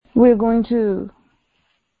We're going to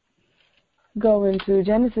go into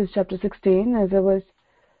Genesis chapter 16, as I was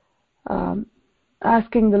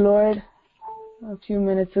asking the Lord a few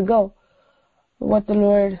minutes ago what the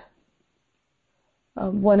Lord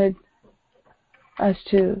wanted us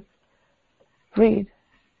to read,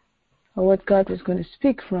 or what God was going to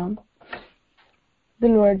speak from. The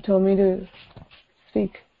Lord told me to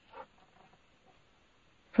speak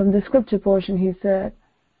from the scripture portion. He said,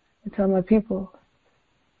 to tell my people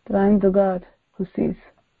that I'm the God who sees.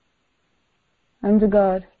 I'm the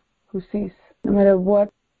God who sees, no matter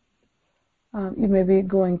what you may be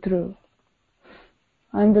going through.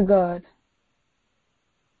 I'm the God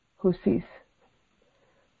who sees.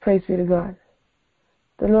 Praise be to God.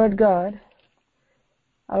 The Lord God,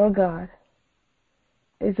 our God,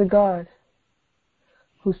 is a God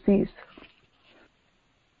who sees.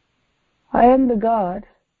 I am the God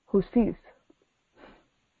who sees.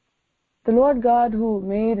 The Lord God who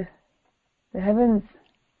made the heavens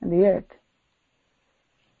and the earth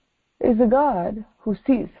is a God who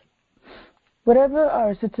sees. Whatever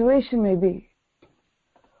our situation may be,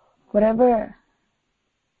 whatever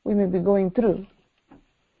we may be going through,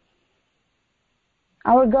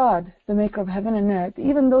 our God, the maker of heaven and earth,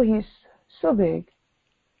 even though He's so big,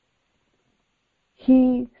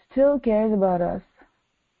 He still cares about us.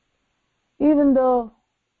 Even though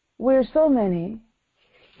we're so many,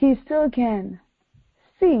 He still can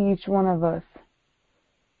see each one of us,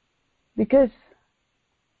 because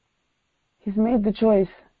He's made the choice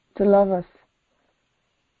to love us,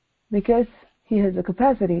 because He has the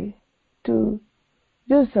capacity to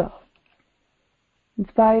do so, in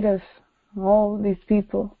spite of all these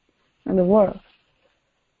people in the world.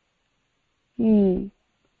 He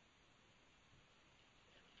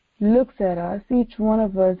looks at us, each one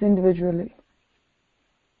of us individually,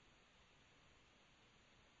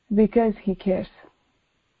 because He cares.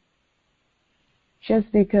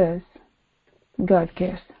 Just because God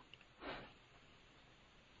cares.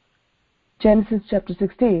 Genesis chapter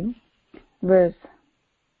 16, verse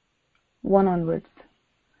 1 onwards.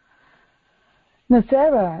 Now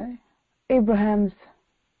Sarai, Abraham's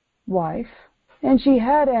wife, and she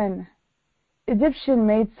had an Egyptian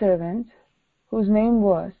maidservant whose name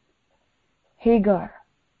was Hagar.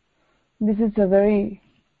 This is a very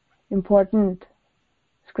important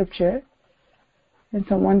scripture, and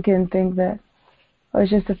someone can think that, oh,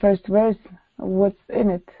 it's just the first verse. What's in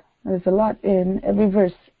it? There's a lot in every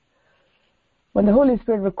verse. When the Holy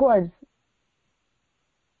Spirit records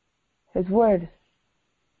His word,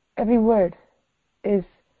 every word is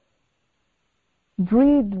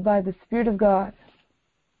breathed by the Spirit of God,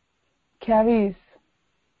 carries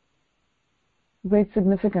great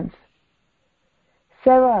significance.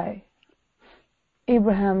 Sarai,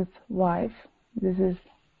 Abraham's wife, this is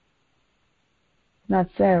not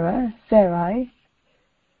Sarah, Sarai,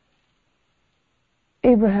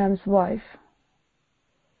 Abraham's wife,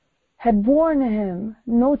 had borne him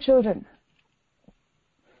no children.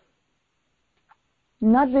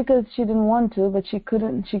 Not because she didn't want to, but she could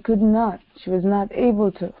not. She was not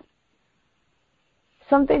able to.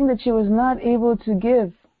 Something that she was not able to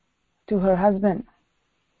give to her husband,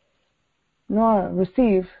 nor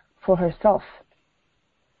receive for herself.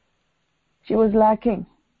 She was lacking.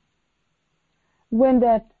 When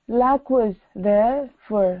that lack was there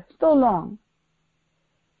for so long,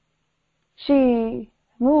 she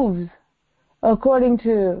moves according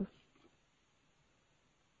to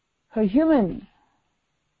her human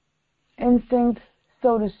instinct,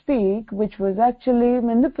 so to speak, which was actually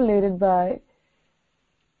manipulated by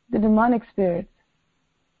the demonic spirits.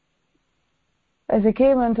 As they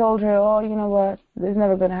came and told her, oh, you know what, this is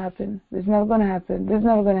never going to happen, this is never going to happen, this is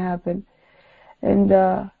never going to happen. And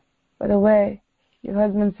by the way, your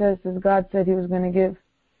husband says that God said He was going to give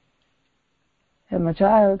him a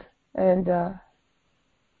child, and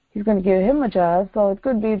He's going to give him a child, so it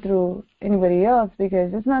could be through anybody else,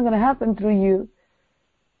 because it's not going to happen through you.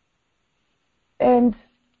 And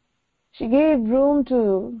she gave room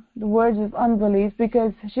to the words of unbelief,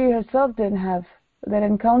 because she herself didn't have that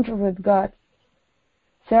encounter with God.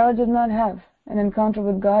 Sarah did not have an encounter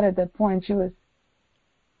with God at that point. She was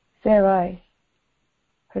Sarai.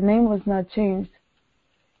 Her name was not changed.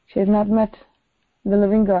 She had not met the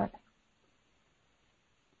living God.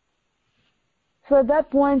 So at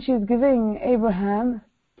that point, she's giving Abraham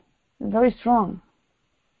a very strong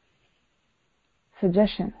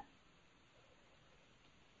suggestion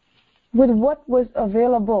with what was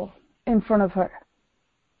available in front of her.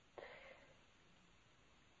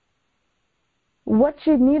 What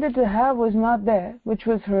she needed to have was not there, which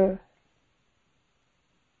was her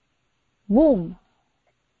womb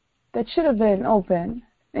that should have been open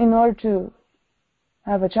in order to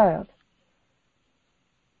have a child.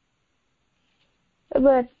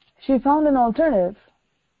 But she found an alternative,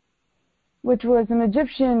 which was an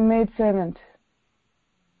Egyptian maidservant,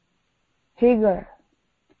 Hagar,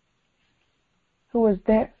 who was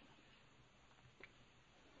there.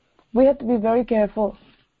 We have to be very careful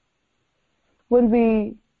when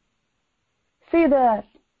we see that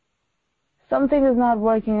something is not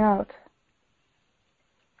working out.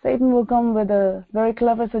 Satan will come with a very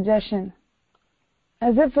clever suggestion,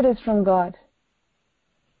 as if it is from God,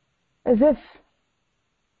 as if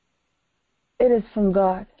it is from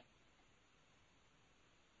God.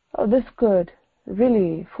 Oh, this could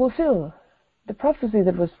really fulfill the prophecy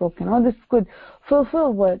that was spoken, or this could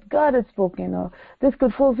fulfill what God had spoken, or this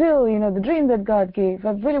could fulfill, the dream that God gave.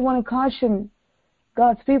 I really want to caution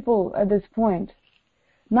God's people at this point.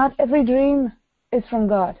 Not every dream is from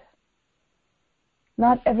God.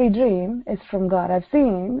 Not every dream is from God. I've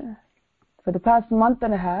seen, for the past month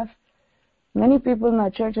and a half, many people in our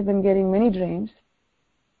church have been getting many dreams.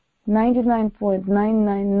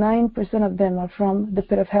 99.999% of them are from the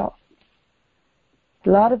pit of hell. A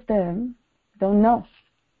lot of them don't know.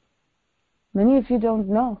 Many of you don't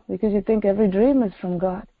know because you think every dream is from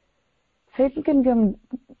God. Satan can come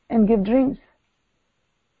and give dreams.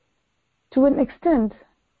 To an extent,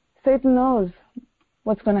 Satan knows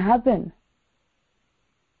what's going to happen.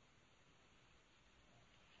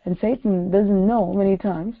 And Satan doesn't know many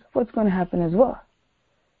times what's going to happen as well.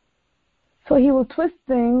 So he will twist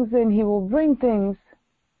things and he will bring things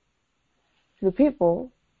to the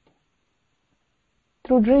people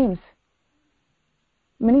through dreams.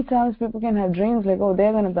 Many times people can have dreams like, oh,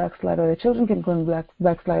 they're going to backslide, or their children can go and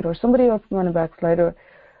backslide, or somebody else is going to backslide,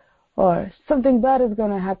 or something bad is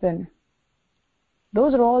going to happen.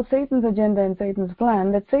 Those are all Satan's agenda and Satan's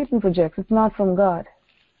plan that Satan projects. It's not from God.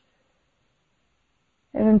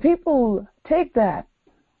 And when people take that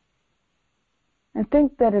and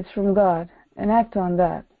think that it's from God and act on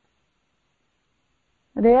that,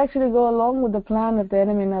 they actually go along with the plan of the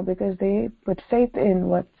enemy now because they put faith in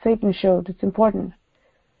what Satan showed. It's important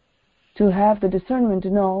to have the discernment to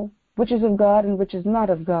know which is of God and which is not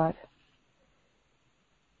of God.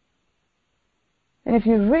 And if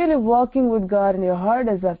you're really walking with God and your heart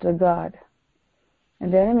is after God,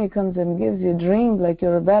 and the enemy comes and gives you a dream like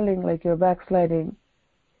you're rebelling, like you're backsliding,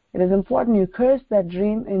 it is important you curse that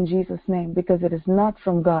dream in Jesus' name because it is not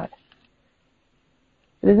from God.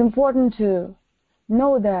 It is important to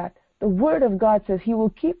know that the Word of God says, He will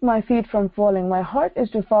keep my feet from falling. My heart is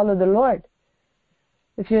to follow the Lord.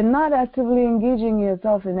 If you're not actively engaging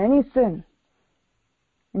yourself in any sin,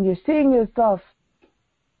 and you're seeing yourself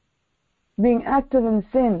being active in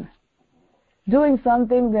sin, doing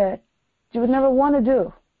something that you would never want to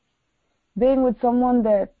do, being with someone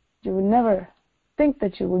that you would never think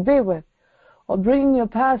that you would be with, or bringing your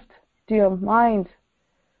past to your mind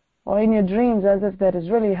or in your dreams as if that is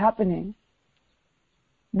really happening,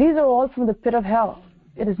 these are all from the pit of hell.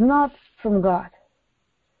 It is not from God.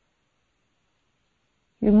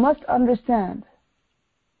 You must understand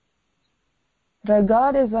that our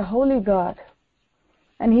God is a holy God,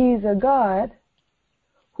 and He is a God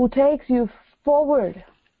who takes you forward.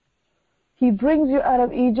 He brings you out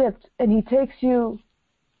of Egypt and He takes you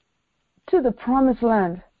to the promised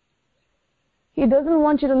land. He doesn't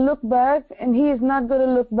want you to look back, and He is not going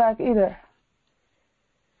to look back either.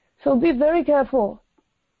 So be very careful.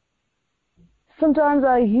 Sometimes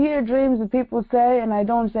I hear dreams that people say and I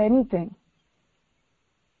don't say anything.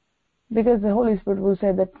 Because the Holy Spirit will say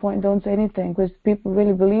at that point, don't say anything, because people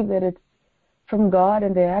really believe that it's from God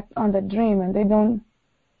and they act on that dream and they don't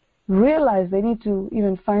realize they need to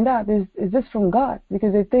even find out, is this from God?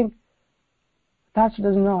 Because they think, the pastor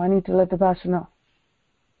doesn't know, I need to let the pastor know.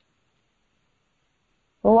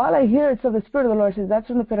 But while I hear it, so the Spirit of the Lord says, that's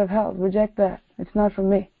from the pit of hell, reject that, it's not from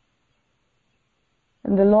me.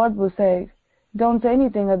 And the Lord will say, don't say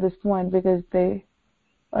anything at this point because they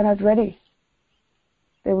are not ready.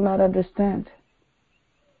 They will not understand.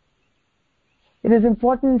 It is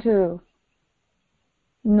important to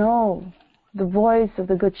know the voice of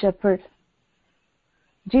the Good Shepherd.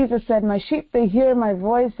 Jesus said, my sheep, they hear my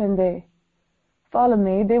voice and they follow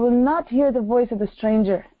me. They will not hear the voice of the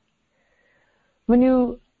stranger. When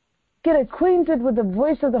you get acquainted with the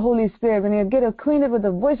voice of the Holy Spirit, when you get acquainted with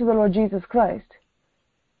the voice of the Lord Jesus Christ,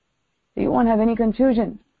 you won't have any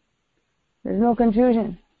confusion. There's no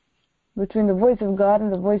confusion between the voice of God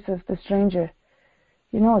and the voice of the stranger.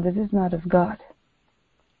 You know, this is not of God.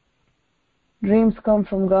 Dreams come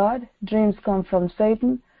from God. Dreams come from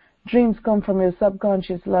Satan. Dreams come from your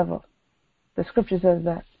subconscious level. The scripture says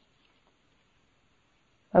that.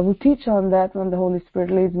 I will teach on that when the Holy Spirit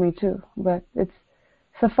leads me to, but it's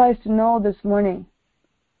suffice to know this morning,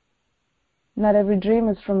 not every dream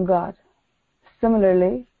is from God.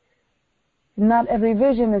 Similarly, not every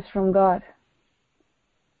vision is from God.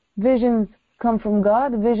 Visions come from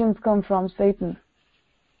God, visions come from Satan.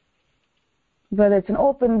 Whether it's an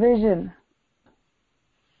open vision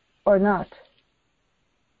or not.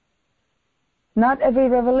 Not every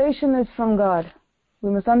revelation is from God.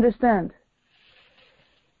 We must understand.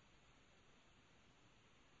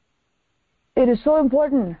 It is so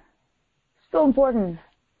important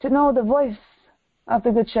to know the voice of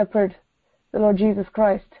the Good Shepherd, the Lord Jesus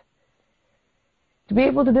Christ. To be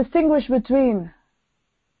able to distinguish between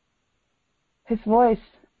His voice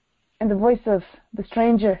and the voice of the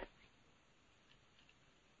stranger,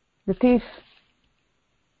 the thief,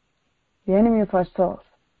 the enemy of our souls.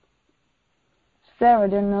 Sarah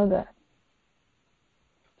didn't know that.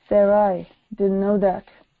 Sarai didn't know that.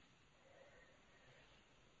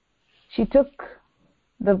 She took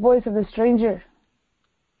the voice of the stranger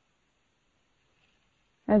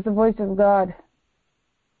as the voice of God,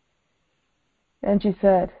 and she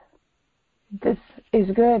said, "This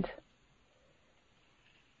is good.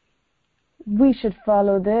 We should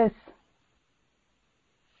follow this."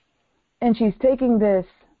 And she's taking this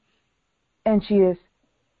and she is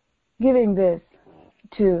giving this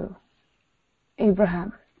to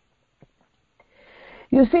Abraham.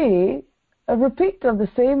 You see, a repeat of the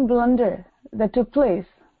same blunder that took place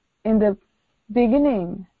in the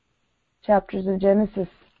beginning chapters of Genesis,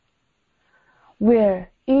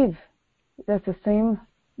 where Eve does the same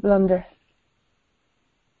blunder.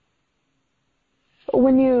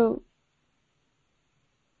 When you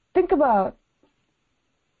think about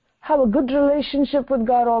how a good relationship with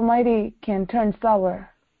God Almighty can turn sour,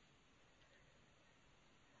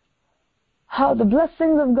 how the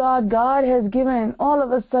blessings of God has given all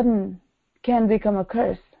of a sudden can become a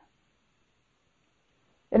curse.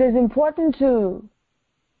 It is important to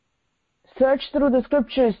search through the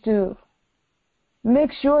scriptures to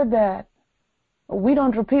make sure that we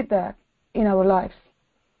don't repeat that in our lives,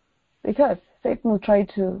 because Satan will try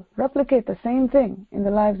to replicate the same thing in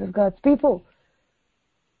the lives of God's people,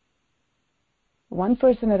 one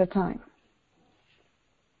person at a time.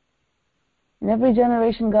 In every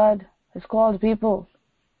generation, God has called people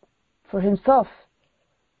for Himself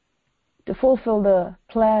to fulfill the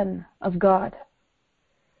plan of God.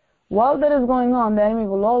 While that is going on, the enemy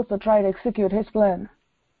will also try to execute his plan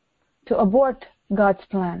to abort God's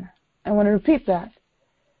plan. I want to repeat that.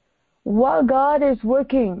 While God is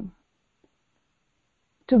working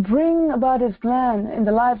to bring about His plan in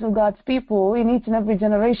the lives of God's people in each and every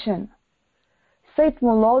generation, Satan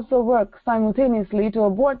will also work simultaneously to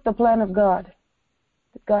abort the plan of God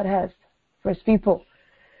that God has for His people.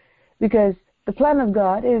 Because the plan of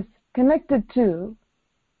God is connected to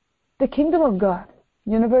the kingdom of God,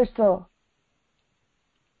 universal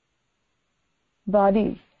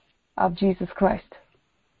body of Jesus Christ.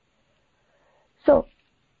 So,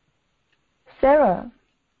 Sarah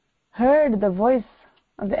heard the voice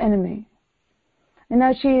of the enemy, and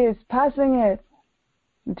now she is passing it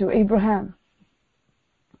to Abraham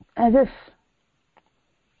as if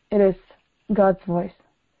it is God's voice.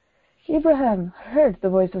 Abraham heard the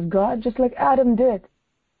voice of God just like Adam did.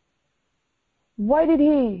 Why did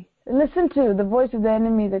he listen to the voice of the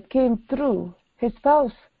enemy that came through his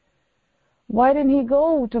spouse? Why didn't he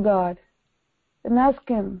go to God and ask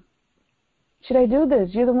Him, should I do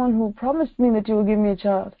this? You're the one who promised me that you will give me a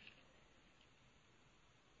child.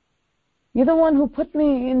 You're the one who put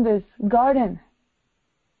me in this garden.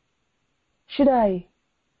 Should I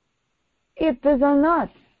eat this or not?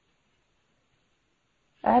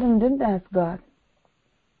 Adam didn't ask God.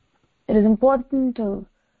 It is important to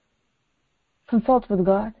consult with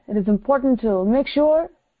God. It is important to make sure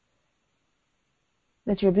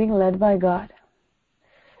that you're being led by God.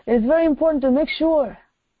 It is very important to make sure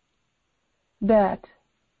that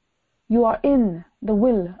you are in the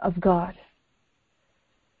will of God.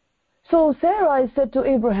 So Sarai said to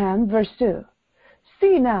Abraham, verse 2,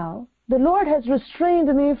 "See now, the Lord has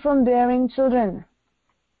restrained me from bearing children."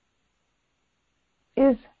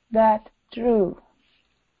 Is that true?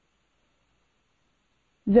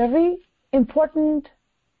 Very important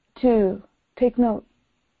to take note.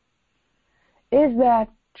 Is that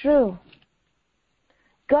true?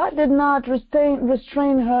 God did not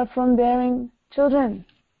restrain her from bearing children.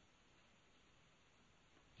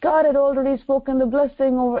 God had already spoken the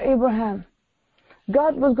blessing over Abraham.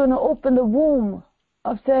 God was going to open the womb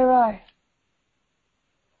of Sarai.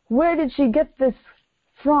 Where did she get this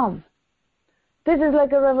from? This is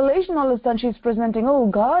like a revelation all of a sudden she's presenting. Oh,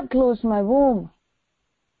 God closed my womb.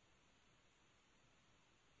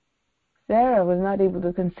 Sarah was not able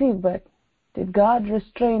to conceive, but did God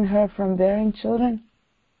restrain her from bearing children?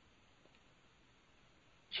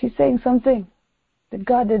 She's saying something that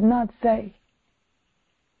God did not say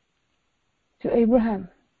to Abraham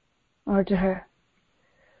or to her.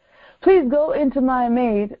 Please go into my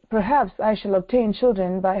maid, perhaps I shall obtain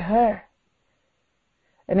children by her.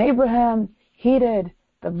 And Abraham heeded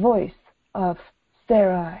the voice of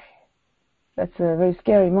Sarai. That's a very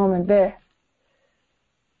scary moment there,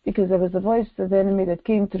 because there was the voice of the enemy that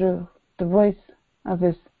came through the voice of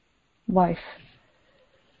his wife.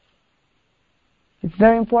 It's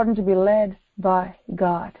very important to be led by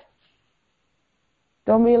God.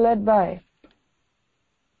 Don't be led by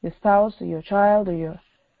your spouse or your child or your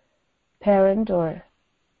parent or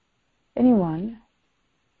anyone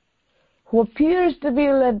who appears to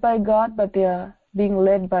be led by God, but they are being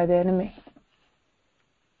led by the enemy.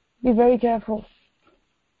 Be very careful.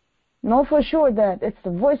 Know for sure that it's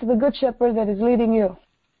the voice of the Good Shepherd that is leading you,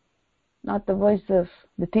 not the voice of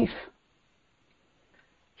the thief.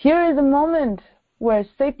 Here is a moment where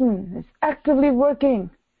Satan is actively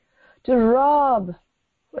working to rob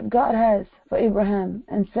what God has for Abraham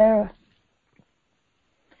and Sarah.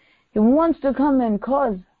 He wants to come and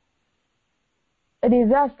cause a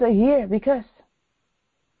disaster here, because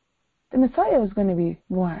the Messiah was going to be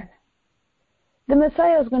born. The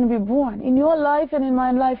Messiah is going to be born in your life and in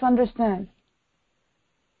my life. Understand.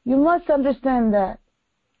 You must understand that.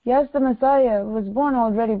 Yes, the Messiah was born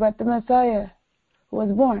already, but the Messiah who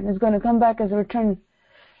was born is going to come back as a return.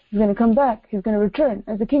 He's going to come back. He's going to return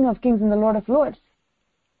as the King of Kings and the Lord of Lords.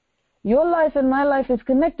 Your life and my life is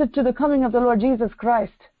connected to the coming of the Lord Jesus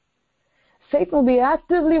Christ. Satan will be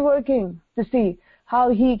actively working to see how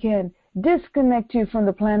he can disconnect you from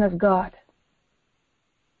the plan of God.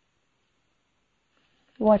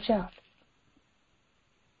 Watch out.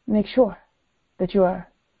 Make sure that you are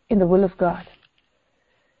in the will of God.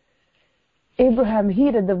 Abraham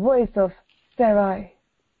heeded the voice of Sarai.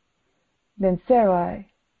 Then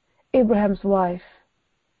Sarai, Abraham's wife,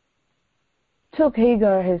 took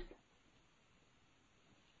Hagar, his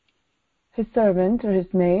servant or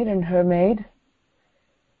his maid and her maid,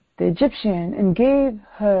 the Egyptian, and gave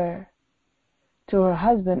her to her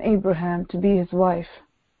husband Abraham to be his wife.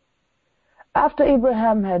 After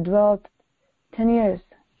Abraham had dwelt 10 years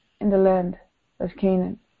in the land of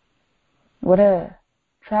Canaan. What a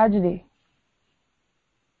tragedy.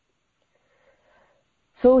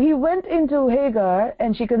 So he went into Hagar,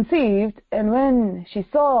 and she conceived, and when she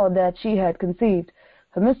saw that she had conceived,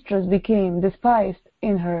 her mistress became despised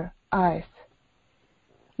in her eyes.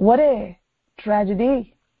 What a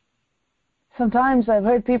tragedy. Sometimes I've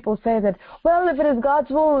heard people say that, well, if it is God's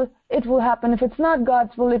will, it will happen. If it's not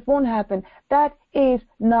God's will, it won't happen. That is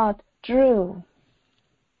not true.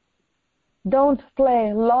 Don't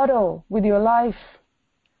play lotto with your life.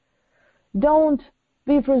 Don't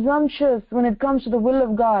be presumptuous when it comes to the will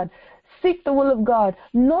of God. Seek the will of God.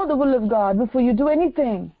 Know the will of God before you do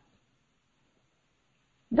anything.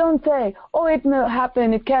 Don't say, oh, it may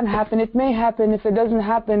happen, it can happen, it may happen. If it doesn't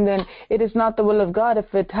happen, then it is not the will of God.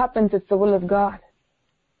 If it happens, it's the will of God.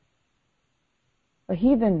 A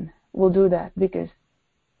heathen will do that because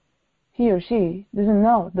he or she doesn't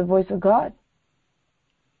know the voice of God.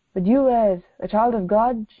 But you, as a child of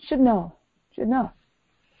God, should know. Should know.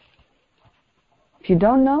 If you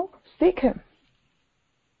don't know, seek Him.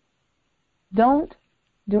 Don't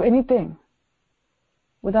do anything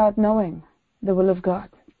without knowing the will of God.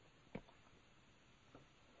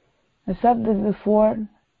 I said this before,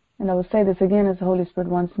 and I will say this again as the Holy Spirit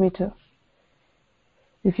wants me to.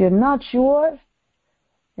 If you're not sure,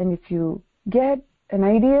 and if you get an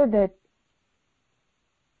idea that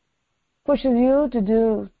pushes you to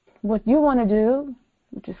do what you want to do,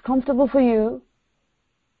 which is comfortable for you,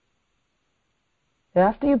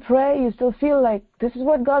 after you pray, you still feel like this is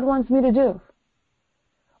what God wants me to do.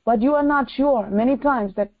 But you are not sure. Many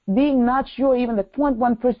times that being not sure, even the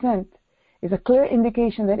 0.1%, is a clear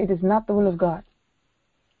indication that it is not the will of God.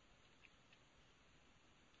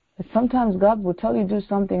 But sometimes God will tell you to do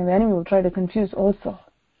something and the enemy will try to confuse also.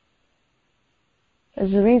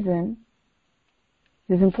 As a reason,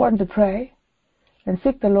 it is important to pray and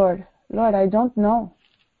seek the Lord. Lord, I don't know.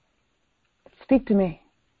 Speak to me.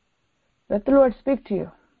 Let the Lord speak to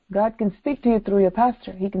you. God can speak to you through your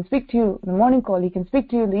pastor. He can speak to you in the morning call. He can speak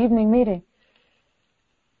to you in the evening meeting.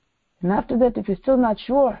 And after that, if you're still not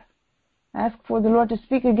sure, ask for the Lord to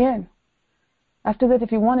speak again. After that,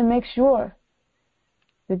 if you want to make sure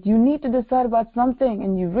that you need to decide about something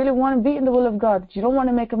and you really want to be in the will of God, that you don't want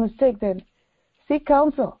to make a mistake, then seek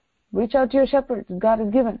counsel. Reach out to your shepherds that God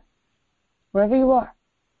has given, wherever you are.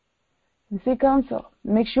 And seek counsel.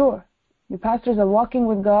 Make sure Your pastors are walking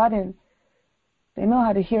with God and they know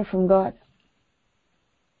how to hear from God.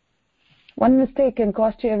 One mistake can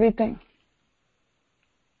cost you everything.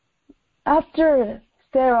 After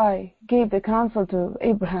Sarai gave the counsel to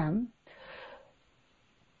Abraham,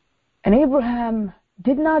 and Abraham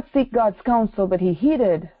did not seek God's counsel, but he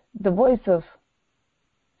heeded the voice of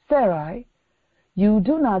Sarai, you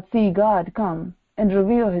do not see God come and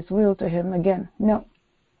reveal his will to him again. No.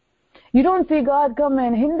 You don't see God come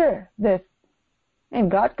and hinder this.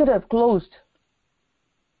 And God could have closed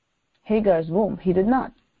Hagar's womb. He did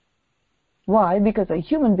not. Why? Because a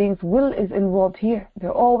human being's will is involved here. There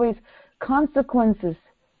are always consequences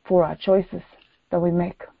for our choices that we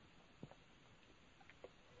make.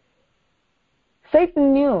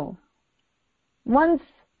 Satan knew once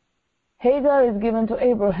Hagar is given to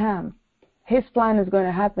Abraham, his plan is going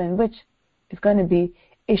to happen, which is going to be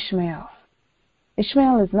Ishmael.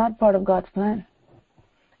 Ishmael is not part of God's plan.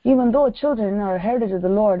 Even though children are a heritage of the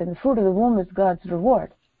Lord and the fruit of the womb is God's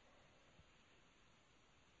reward,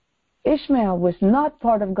 Ishmael was not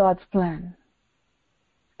part of God's plan.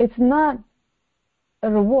 It's not a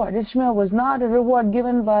reward. Ishmael was not a reward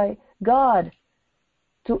given by God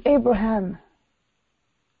to Abraham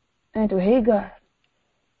and to Hagar,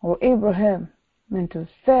 or Abraham and to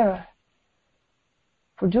Sarah,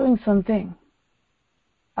 for doing something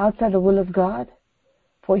outside the will of God,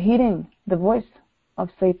 for heeding the voice of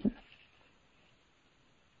Satan,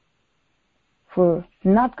 for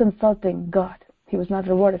not consulting God. He was not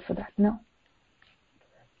rewarded for that, no.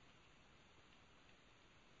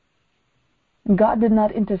 God did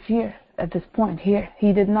not interfere at this point here.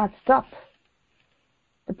 He did not stop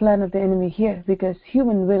the plan of the enemy here, because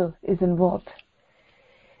human will is involved.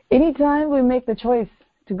 Anytime we make the choice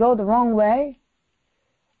to go the wrong way,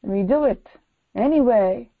 and we do it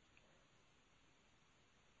anyway,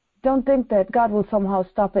 don't think that God will somehow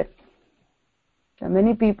stop it. There are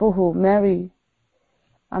many people who marry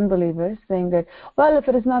unbelievers saying that, well, if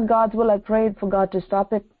it is not God's will, I prayed for God to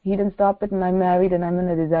stop it. He didn't stop it, and I'm married and I'm in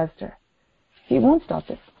a disaster. He won't stop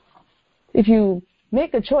it. If you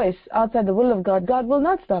make a choice outside the will of God, God will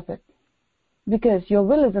not stop it, because your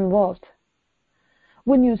will is involved.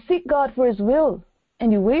 When you seek God for his will,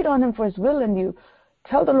 and you wait on him for his will, and you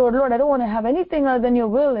tell the Lord, Lord, I don't want to have anything other than your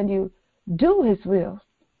will, and you do his will,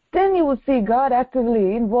 then you will see God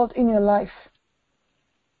actively involved in your life.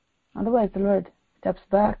 Otherwise, the Lord steps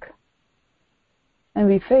back, and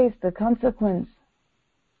we face the consequence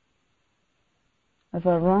of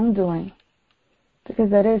our wrongdoing, because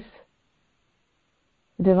that is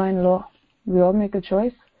divine law. We all make a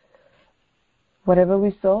choice. Whatever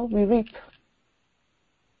we sow, we reap.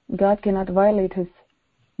 God cannot violate his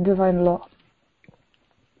divine law.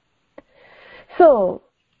 So,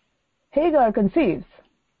 Hagar conceives.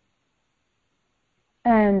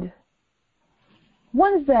 And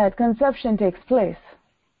once that conception takes place,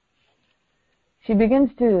 she begins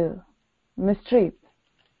to mistreat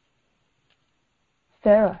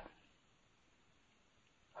Sarah,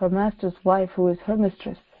 her master's wife, who is her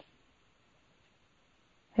mistress.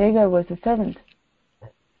 Hagar was a servant.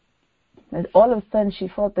 And all of a sudden she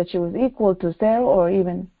felt that she was equal to Sarah, or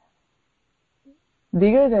even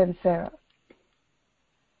bigger than Sarah.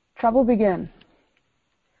 Trouble began.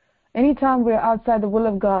 Anytime we're outside the will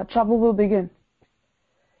of God, trouble will begin.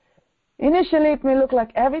 Initially, it may look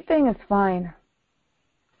like everything is fine.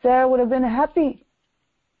 Sarah would have been happy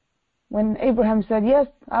when Abraham said, yes,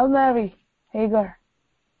 I'll marry Hagar.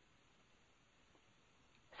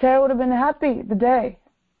 Sarah would have been happy the day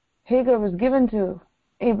Hagar was given to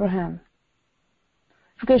Abraham,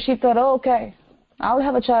 because she thought, oh, okay, I'll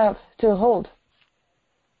have a child to hold.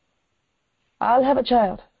 I'll have a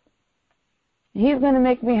child. He's going to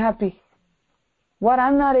make me happy. What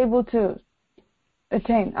I'm not able to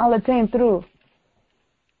attain, I'll attain through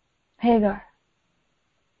Hagar.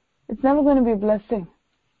 It's never going to be a blessing.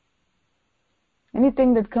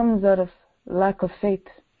 Anything that comes out of lack of faith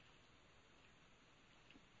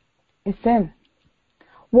is sin.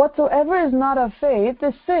 Whatsoever is not of faith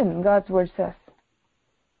is sin, God's word says.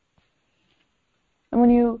 And when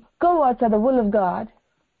you go outside the will of God,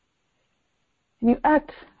 and you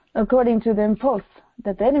act according to the impulse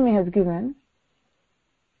that the enemy has given,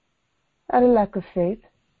 out of lack of faith,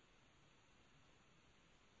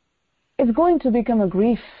 it's going to become a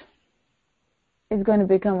grief. It's going to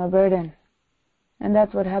become a burden. And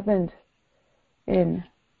that's what happened in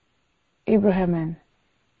Abraham and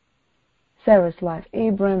Sarah's life.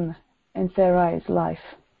 Abram and Sarai's life.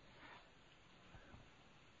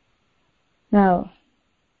 Now,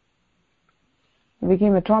 it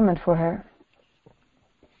became a torment for her.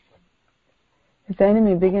 As the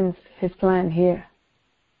enemy begins his plan here.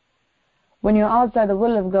 When you're outside the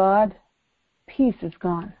will of God, peace is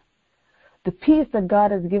gone. The peace that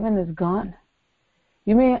God has given is gone.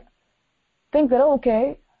 You may think that, oh,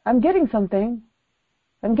 okay, I'm getting something.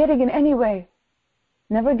 I'm getting in any way.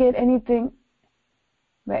 Never get anything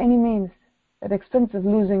by any means at the expense of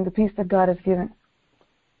losing the peace that God has given.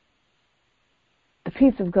 The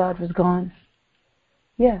peace of God was gone.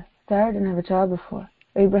 Yeah, Sarah didn't have a child before.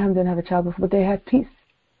 Abraham didn't have a child before, but they had peace.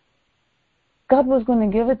 God was going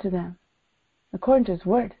to give it to them, according to His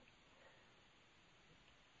word.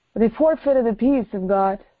 But they forfeited the peace of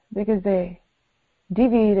God because they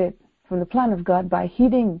deviated from the plan of God by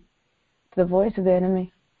heeding to the voice of the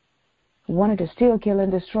enemy who wanted to steal, kill,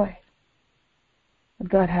 and destroy what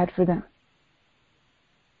God had for them.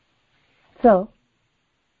 So,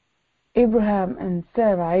 Abraham and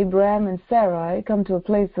Sarai come to a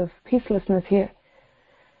place of peacelessness here.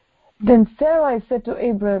 Then Sarai said to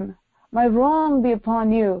Abram, "My wrong be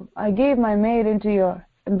upon you. I gave my maid into your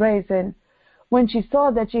embrace, and when she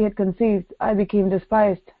saw that she had conceived, I became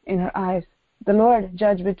despised in her eyes. The Lord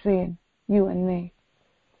judge between you and me."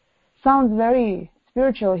 Sounds very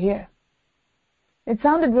spiritual here. It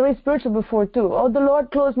sounded very spiritual before too. Oh, the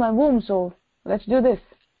Lord closed my womb, so let's do this.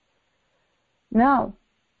 Now,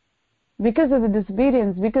 because of the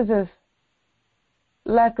disobedience, because of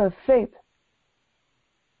lack of faith,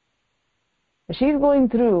 she's going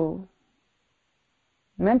through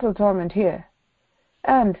mental torment here.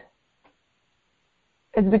 And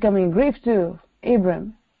it's becoming grief to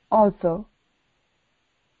Abram also.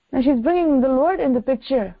 And she's bringing the Lord in the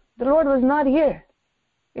picture. The Lord was not here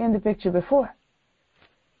in the picture before.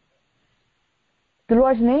 The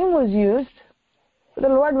Lord's name was used, but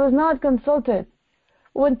the Lord was not consulted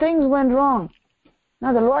when things went wrong.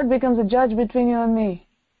 Now the Lord becomes a judge between you and me.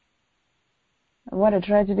 What a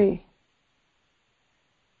tragedy.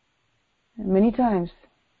 And many times,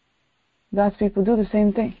 God's people do the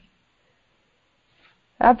same thing.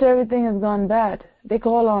 After everything has gone bad, they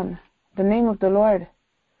call on the name of the Lord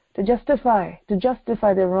to justify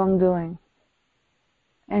their wrongdoing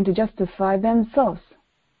and to justify themselves.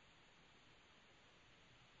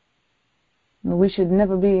 We should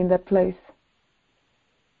never be in that place.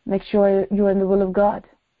 Make sure you're in the will of God.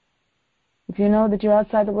 If you know that you're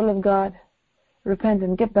outside the will of God, repent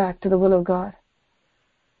and get back to the will of God.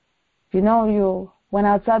 If you know you went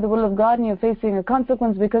outside the will of God and you're facing a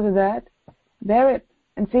consequence because of that, bear it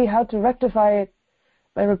and see how to rectify it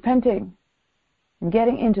by repenting and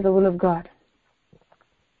getting into the will of God.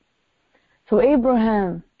 So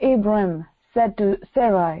Abram said to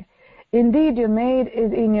Sarai, "Indeed, your maid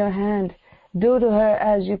is in your hand. Do to her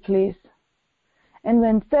as you please." And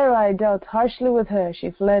when Sarai dealt harshly with her,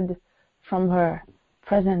 she fled from her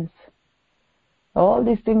presence. All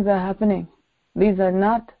these things are happening. These are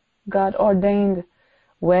not God-ordained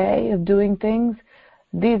way of doing things.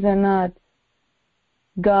 These are not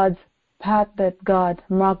God's path that God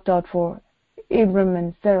marked out for Abram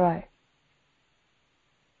and Sarai.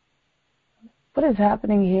 What is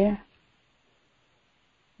happening here?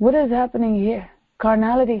 What is happening here?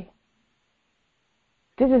 Carnality.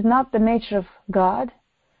 This is not the nature of God.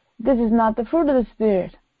 This is not the fruit of the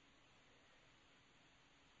Spirit.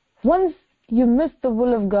 Once you miss the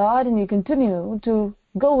will of God and you continue to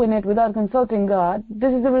go in it without consulting God,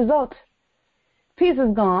 this is the result. Peace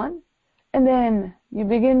is gone, and then you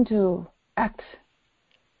begin to act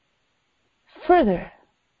further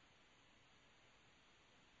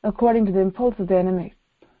according to the impulse of the enemy,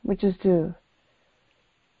 which is to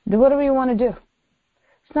do whatever you want to do.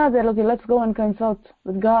 It's not that, okay, let's go and consult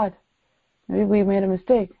with God. Maybe we made a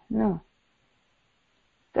mistake. No.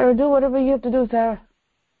 Sarah, do whatever you have to do, Sarah.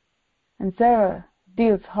 And Sarah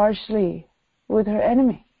deals harshly with her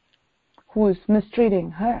enemy, who is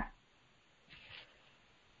mistreating her.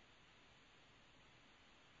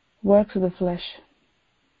 Works of the flesh.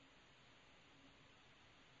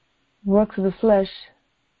 Works of the flesh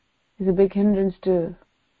is a big hindrance to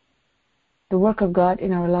the work of God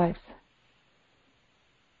in our lives.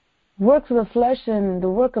 Works of the flesh and the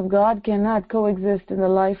work of God cannot coexist in the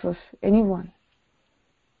life of anyone.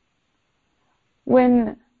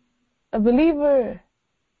 When a believer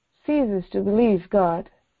ceases to believe God,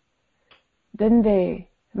 then they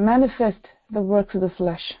manifest the works of the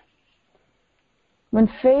flesh. When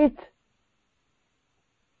faith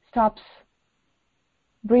stops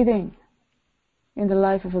breathing in the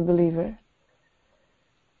life of a believer,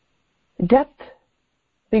 death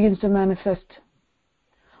begins to manifest.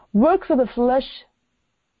 Works of the flesh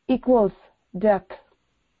equals death.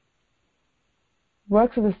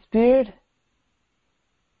 Works of the Spirit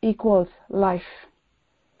equals life.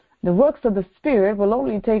 The works of the Spirit will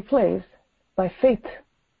only take place by faith.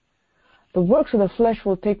 the works of the flesh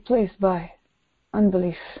will take place by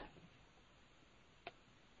unbelief.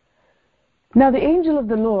 Now the angel of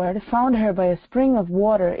the Lord found her by a spring of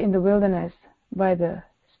water in the wilderness, by the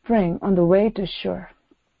spring on the way to Shur.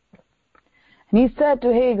 And he said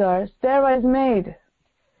to Hagar, Sarai's maid,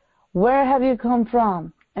 where have you come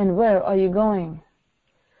from, and where are you going?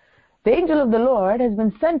 The angel of the Lord has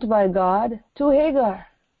been sent by God to Hagar.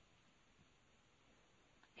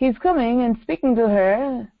 He's coming and speaking to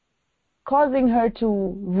her, causing her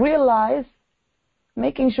to realize,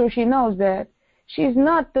 making sure she knows that she's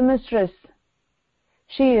not the mistress.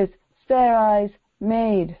 She is Sarai's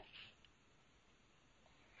maid.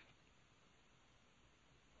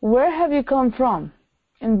 Where have you come from,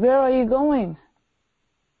 and where are you going?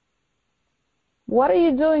 What are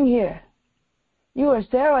you doing here? You are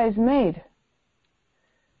Sarai's maid.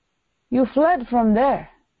 You fled from there.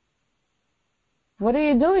 What are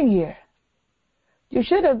you doing here? You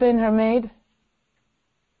should have been her maid.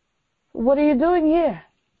 What are you doing here?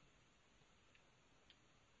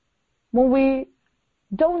 When we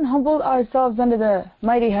don't humble ourselves under the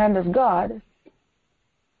mighty hand of God,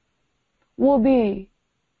 we'll be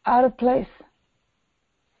out of place.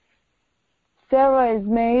 Sarai's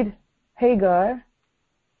maid, Hagar,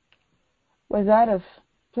 was out of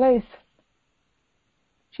place.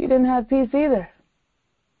 She didn't have peace either,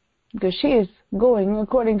 because she is going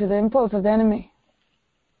according to the impulse of the enemy.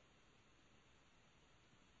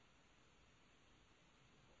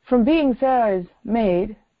 From being Sarai's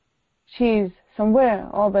maid, she's somewhere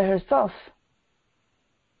all by herself,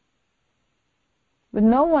 with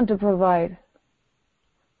no one to provide,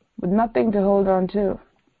 with nothing to hold on to.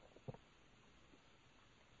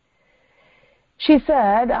 She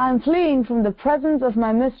said, I'm fleeing from the presence of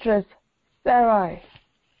my mistress, Sarai.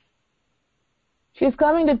 She's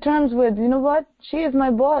coming to terms with, you know what? She is my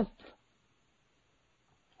boss.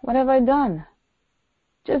 What have I done?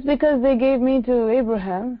 Just because they gave me to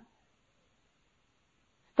Abraham,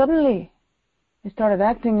 suddenly I started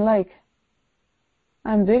acting like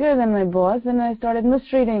I'm bigger than my boss, and I started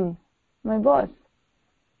mistreating my boss,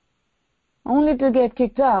 only to get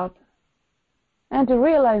kicked out and to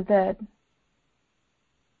realize that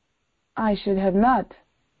I should have not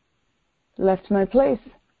left my place,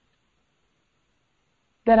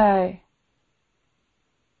 that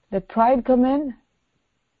pride come in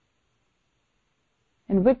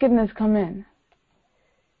and wickedness come in,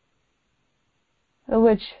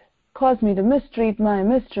 which caused me to mistreat my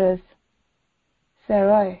mistress,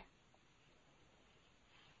 Sarai.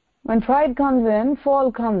 When pride comes in,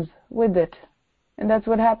 fall comes with it, and that's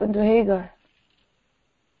what happened to Hagar.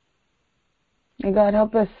 May God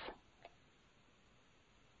help us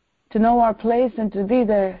to know our place and to be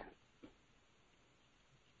there.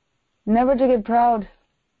 Never to get proud,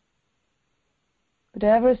 but to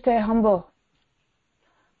ever stay humble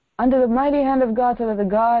under the mighty hand of God, so that the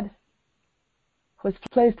God who has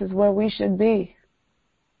placed us where we should be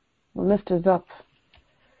will lift us up.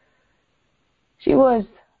 She was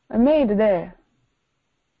a maid there,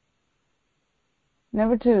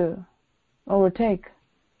 never to overtake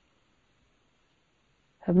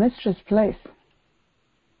her mistress' place.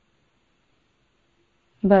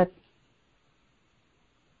 But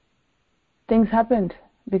things happened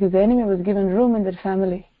because the enemy was given room in that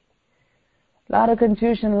family. A lot of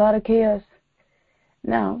confusion, a lot of chaos.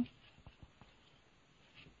 Now,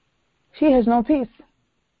 she has no peace.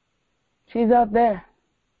 She's out there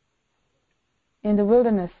in the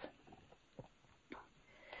wilderness.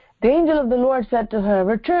 The angel of the Lord said to her,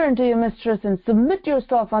 return to your mistress and submit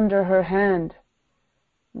yourself under her hand.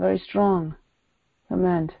 Very strong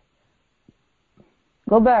command.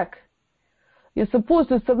 Go back. You're supposed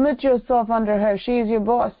to submit yourself under her. She is your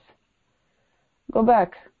boss. Go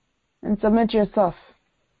back and submit yourself.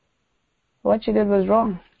 What she did was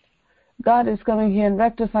wrong. God is coming here and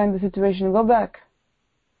rectifying the situation. Go back.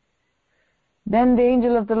 Then the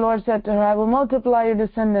angel of the Lord said to her, I will multiply your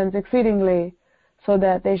descendants exceedingly, so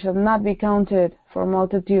that they shall not be counted for a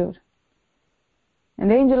multitude. And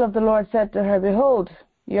the angel of the Lord said to her, behold,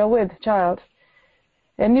 you are with child,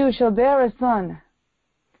 and you shall bear a son,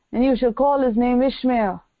 and you shall call his name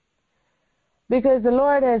Ishmael, because the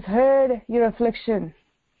Lord has heard your affliction.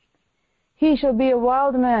 He shall be a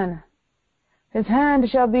wild man. His hand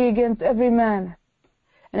shall be against every man,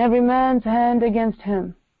 and every man's hand against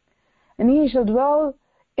him. And he shall dwell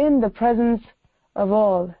in the presence of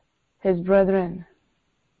all his brethren.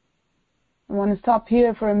 I want to stop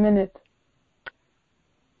here for a minute.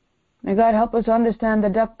 May God help us understand the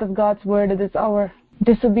depth of God's word at this hour.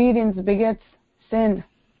 Disobedience begets sin.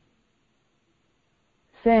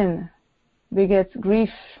 Sin begets grief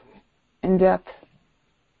and death.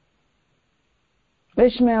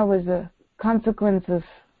 Ishmael was a consequence of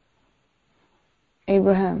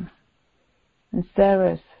Abraham and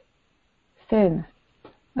Sarah's sin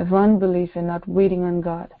of unbelief and not waiting on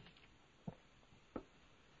God.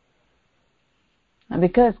 And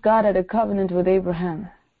because God had a covenant with Abraham,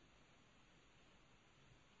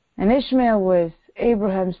 and Ishmael was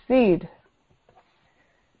Abraham's seed,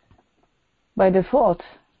 by default,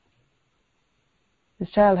 this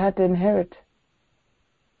child had to inherit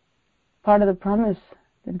part of the promise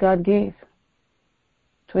that God gave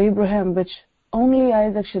to Abraham, which only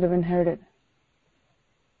Isaac should have inherited.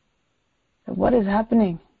 So what is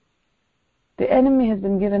happening? The enemy has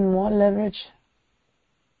been given more leverage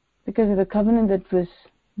because of the covenant that was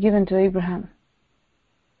given to Abraham.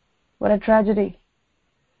 What a tragedy.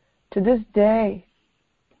 To this day,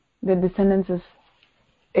 the descendants of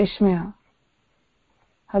Ishmael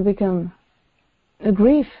have become a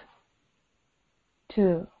grief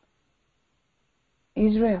to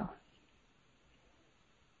Israel,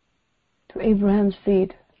 to Abraham's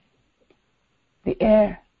seed, the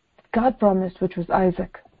heir that God promised, which was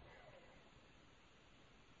Isaac.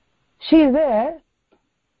 She's there.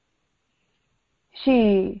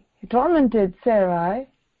 She tormented Sarai,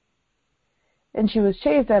 and she was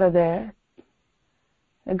chased out of there.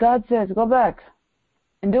 And God says, go back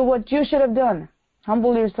and do what you should have done.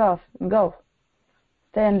 Humble yourself and go.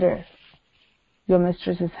 Stay under your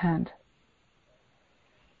mistress's hand.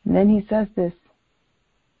 And then he says this,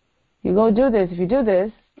 you go do this. If you do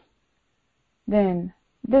this, then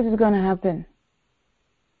this is going to happen.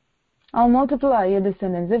 I'll multiply your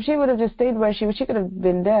descendants. If she would have just stayed where she could have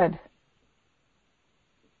been dead.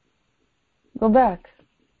 Go back.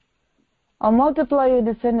 I'll multiply your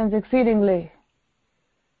descendants exceedingly,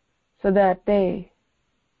 so that they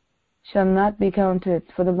shall not be counted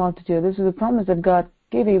for the multitude. This is a promise that God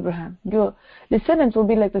gave Abraham. Your descendants will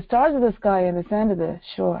be like the stars of the sky and the sand of the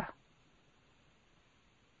shore.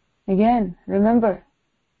 Again, remember,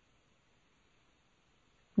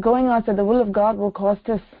 going outside the will of God will cost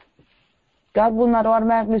us. God will not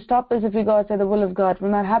automatically stop us if we go outside the will of God. It will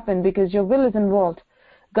not happen because your will is involved.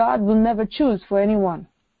 God will never choose for anyone.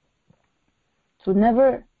 So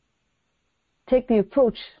never take the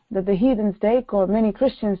approach that the heathens take or many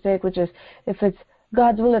Christians take, which is, if it's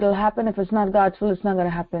God's will, it'll happen. If it's not God's will, it's not going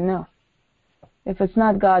to happen. No. If it's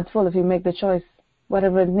not God's will, if you make the choice,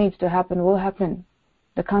 whatever needs to happen will happen.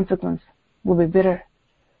 The consequence will be bitter.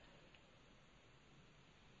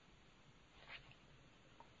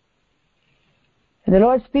 And the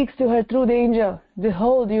Lord speaks to her through the angel.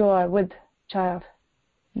 Behold, you are with child.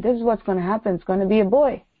 This is what's going to happen. It's going to be a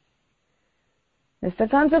boy. It's the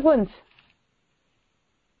consequence.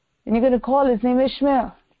 And you're going to call his name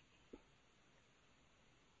Ishmael.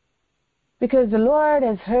 Because the Lord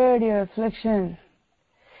has heard your affliction.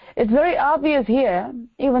 It's very obvious here,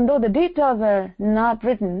 even though the details are not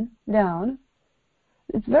written down,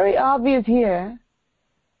 it's very obvious here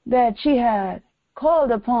that she had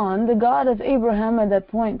called upon the God of Abraham at that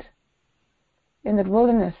point in that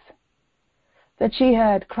wilderness. That she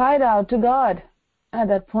had cried out to God at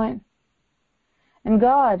that point. And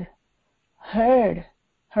God heard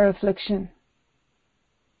her affliction.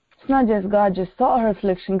 It's not just God just saw her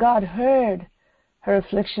affliction. God heard her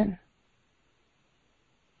affliction.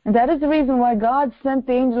 And that is the reason why God sent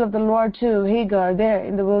the angel of the Lord to Hagar there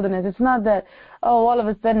in the wilderness. It's not that, all of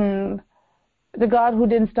a sudden the God who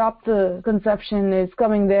didn't stop the conception is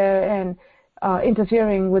coming there and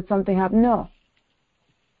interfering with something happening. No.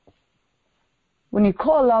 When you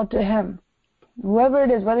call out to him, whoever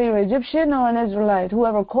it is, whether you're Egyptian or an Israelite,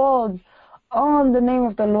 whoever calls on the name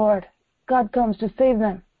of the Lord, God comes to save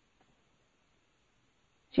them.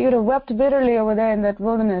 She would have wept bitterly over there in that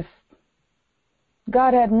wilderness.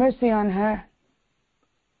 God had mercy on her.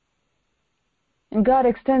 And God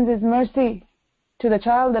extends his mercy to the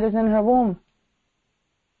child that is in her womb.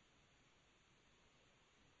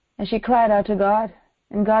 And she cried out to God,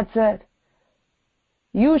 and God said,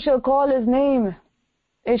 you shall call his name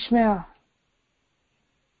Ishmael,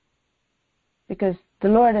 because the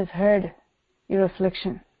Lord has heard your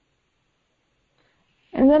affliction.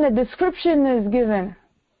 And then a description is given,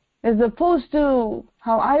 as opposed to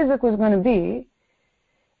how Isaac was going to be.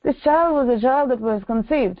 This child was a child that was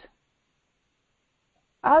conceived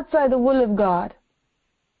outside the will of God,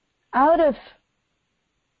 out of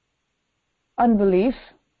unbelief,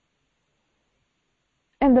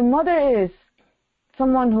 and the mother is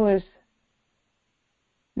someone who is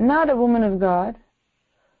not a woman of God,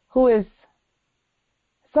 who is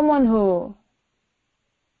someone who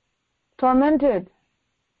tormented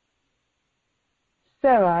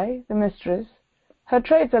Sarai, the mistress. Her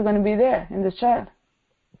traits are going to be there in this child.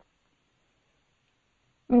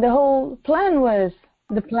 And the whole plan was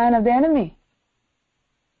the plan of the enemy.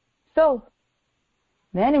 So,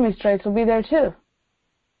 the enemy's traits will be there too,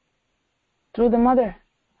 through the mother.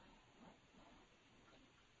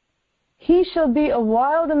 He shall be a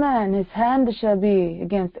wild man, his hand shall be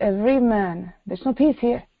against every man. There's no peace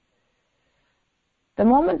here. The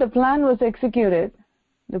moment the plan was executed,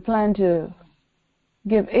 the plan to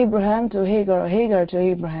give Abraham to Hagar or Hagar to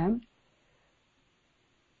Abraham,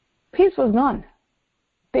 peace was gone.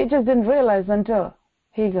 They just didn't realize until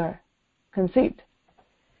Hagar conceived.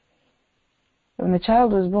 When the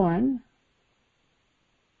child was born,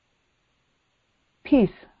 peace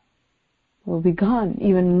will be gone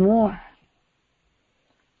even more.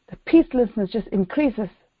 The peacelessness just increases.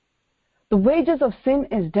 The wages of sin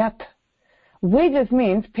is death. Wages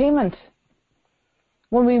means payment.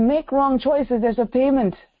 When we make wrong choices, there's a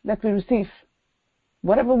payment that we receive.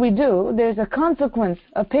 Whatever we do, there's a consequence,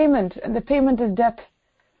 a payment, and the payment is death.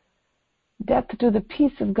 Death to the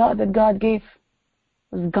peace of God that God gave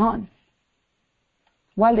was gone.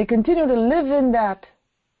 While they continue to live in that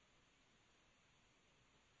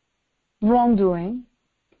wrongdoing,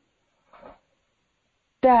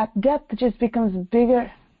 that death just becomes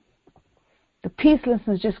bigger. The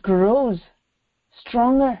peacelessness just grows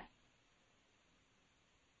stronger.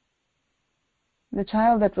 The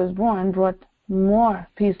child that was born brought more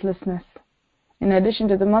peacelessness in addition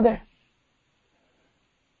to the mother.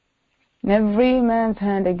 Every man's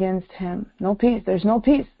hand against him. No peace. There's no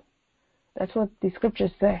peace. That's what the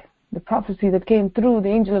scriptures say. The prophecy that came through the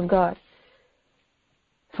angel of God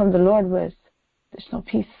from the Lord was, there's no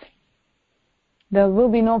peace. There will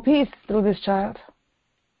be no peace through this child.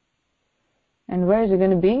 And where is he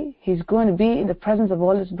going to be? He's going to be in the presence of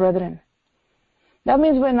all his brethren. That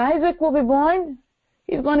means when Isaac will be born,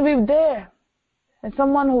 he's going to be there as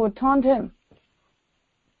someone who would taunt him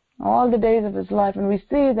all the days of his life. And we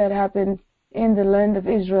see that happen in the land of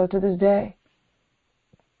Israel to this day.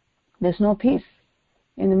 There's no peace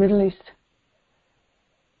in the Middle East.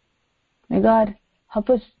 May God help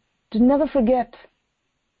us to never forget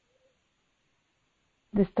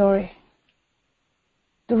this story.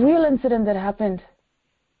 The real incident that happened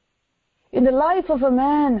in the life of a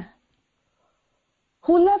man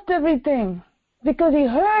who left everything because he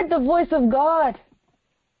heard the voice of God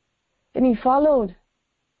and he followed,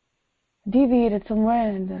 deviated somewhere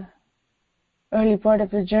in the early part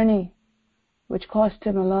of his journey, which cost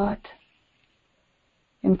him a lot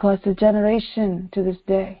and cost a generation to this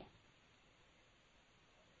day.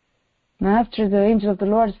 Now after the angel of the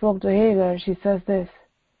Lord spoke to Hagar, she says this,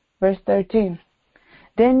 verse 13.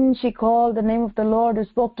 Then she called the name of the Lord who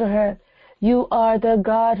spoke to her, "You are the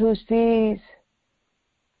God who sees."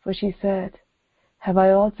 For she said, "Have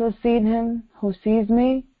I also seen him who sees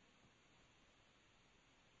me?"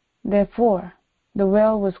 Therefore, the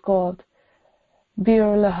well was called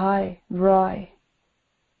Bir Lahai Roi.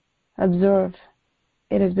 Observe,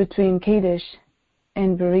 it is between Kadesh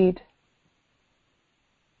and Bered.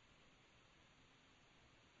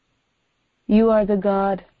 You are the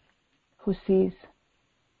God who sees.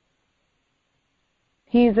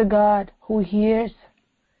 He is a God who hears.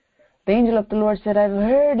 The angel of the Lord said, I've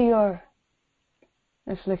heard your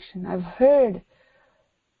affliction. I've heard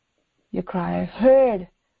your cry. I've heard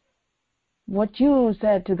what you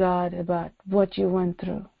said to God about what you went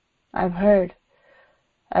through. I've heard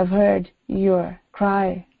your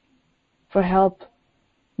cry for help,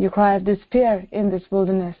 your cry of despair in this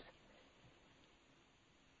wilderness.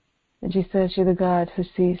 And she says, you're the God who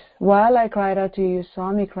sees. While I cried out to you, you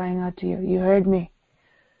saw me crying out to you. You heard me.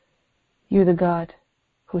 You're the God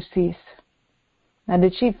who sees. Now,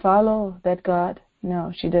 did she follow that God?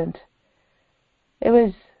 No, she didn't. It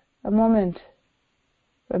was a moment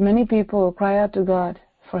where many people cry out to God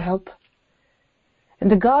for help. And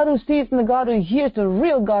the God who sees and the God who hears, the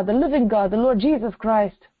real God, the living God, the Lord Jesus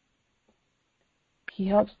Christ, He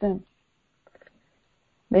helps them.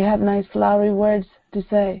 They have nice flowery words to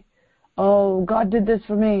say. Oh, God did this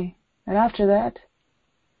for me. And after that,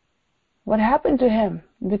 what happened to him?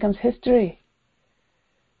 It becomes history.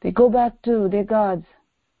 They go back to their gods.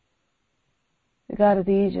 The God of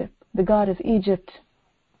Egypt, the God of Egypt,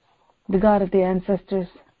 the God of the ancestors.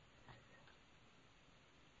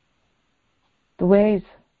 The ways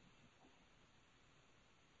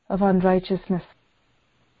of unrighteousness.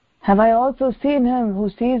 Have I also seen him who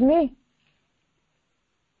sees me?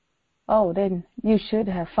 Oh, then you should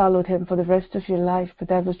have followed him for the rest of your life, but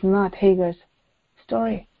that was not Hagar's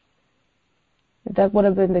story. If that would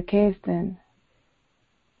have been the case, then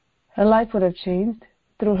her life would have changed.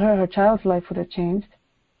 Through her, her child's life would have changed.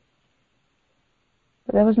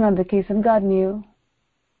 But that was not the case, and God knew.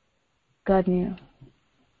 God knew.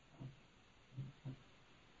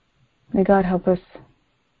 May God help us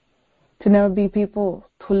to never be people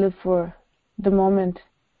who live for the moment,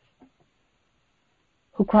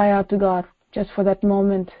 who cry out to God just for that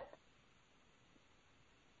moment.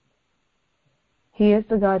 He is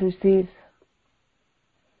the God who sees.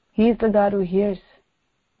 He is the God who hears.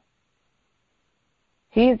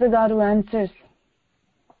 He is the God who answers.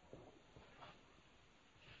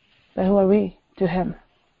 But who are we to Him?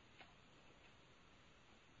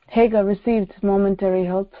 Hagar received momentary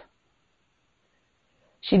help.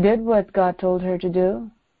 She did what God told her to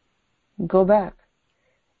do. Go back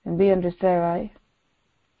and be under Sarai.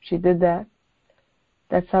 She did that.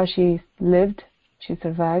 That's how she lived. She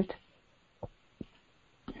survived.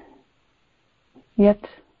 Yet,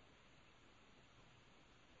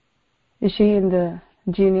 is she in the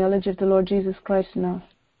genealogy of the Lord Jesus Christ? No.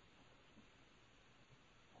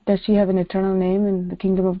 Does she have an eternal name in the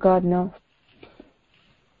kingdom of God? No.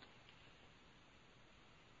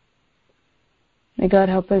 May God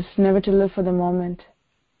help us never to live for the moment.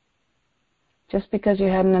 Just because you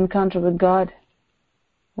had an encounter with God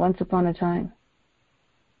once upon a time,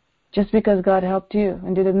 just because God helped you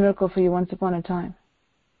and did a miracle for you once upon a time,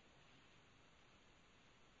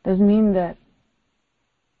 doesn't mean that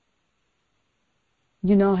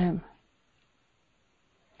you know Him.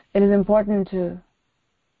 It is important to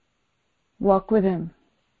walk with Him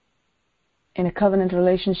in a covenant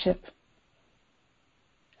relationship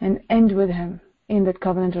and end with Him in that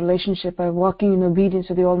covenant relationship by walking in obedience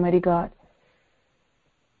to the Almighty God.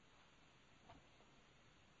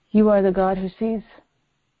 You are the God who sees.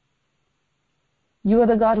 You are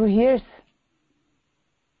the God who hears.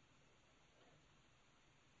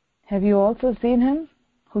 Have you also seen Him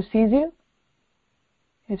who sees you?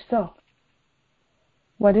 If so,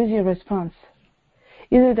 what is your response?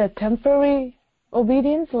 Is it a temporary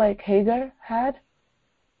obedience like Hagar had?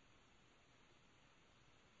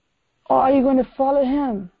 Or are you going to follow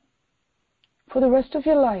Him for the rest of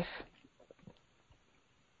your life?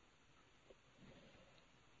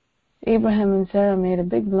 Abraham and Sarah made a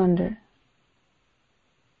big blunder,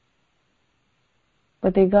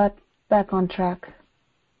 but they got back on track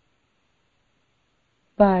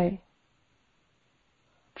by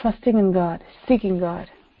trusting in God, seeking God.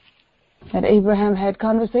 That Abraham had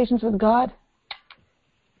conversations with God,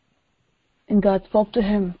 and God spoke to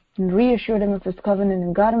him and reassured him of His covenant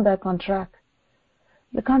and got him back on track.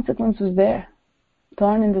 The consequence was there,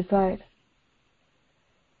 thorn in the side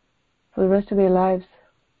for the rest of their lives.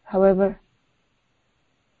 However,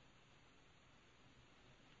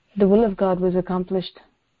 the will of God was accomplished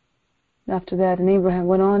after that, and Abraham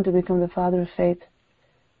went on to become the father of faith.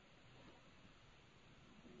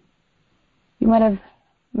 You might have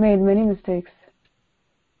made many mistakes.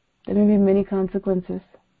 There may be many consequences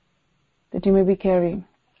that you may be carrying.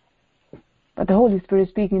 But the Holy Spirit is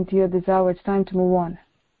speaking to you at this hour. It's time to move on.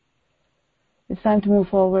 It's time to move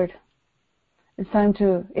forward. It's time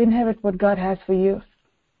to inherit what God has for you.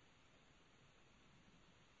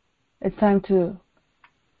 It's time to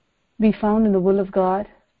be found in the will of God,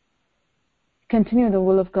 continue in the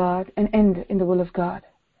will of God, and end in the will of God.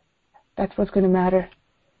 That's what's going to matter.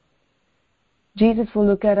 Jesus will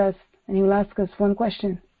look at us and He will ask us one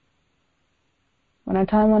question. When our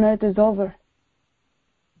time on earth is over,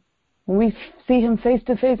 when we see Him face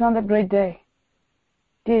to face on that great day,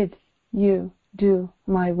 did you do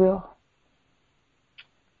my will?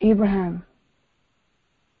 Abraham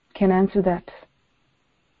can answer that.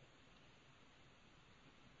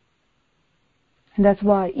 And that's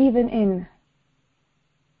why even in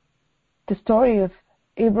the story of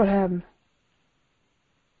Abraham,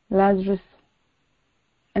 Lazarus,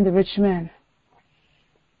 and the rich man,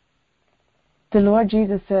 the Lord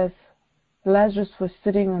Jesus says Lazarus was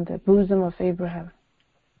sitting on the bosom of Abraham.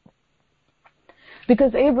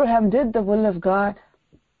 Because Abraham did the will of God,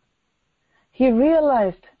 he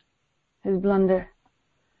realized his blunder.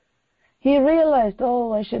 He realized,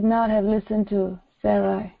 oh, I should not have listened to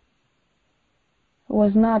Sarai, who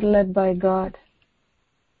was not led by God.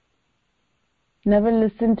 Never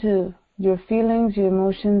listen to your feelings, your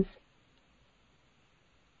emotions,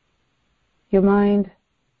 your mind,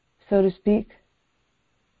 so to speak.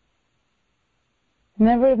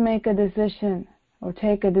 Never make a decision or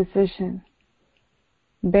take a decision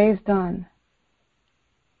based on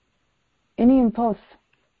any impulse.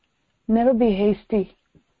 Never be hasty.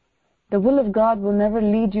 The will of God will never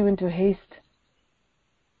lead you into haste.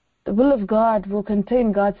 The will of God will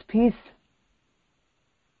contain God's peace.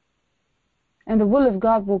 And the will of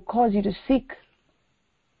God will cause you to seek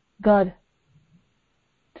God,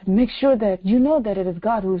 to make sure that you know that it is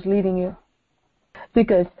God who is leading you.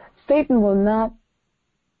 Because Satan will not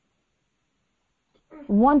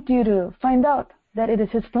want you to find out that it is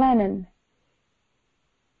His plan, and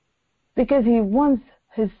because He wants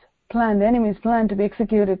His plan, the enemy's plan, to be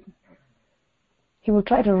executed, He will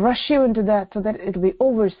try to rush you into that so that it will be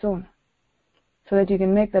over soon, so that you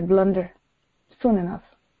can make that blunder soon enough.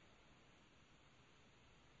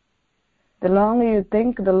 The longer you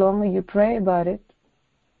think, the longer you pray about it,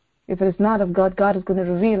 if it is not of God, God is going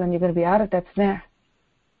to reveal and you're going to be out of that snare.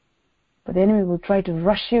 But the enemy will try to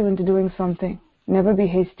rush you into doing something. Never be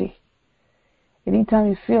hasty. Anytime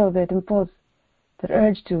you feel that impulse, that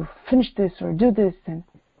urge to finish this or do this, and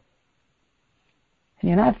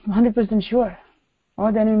you're not 100% sure,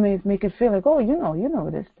 or the enemy may make it feel like, oh, you know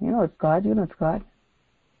this. You know it's God. You know it's God.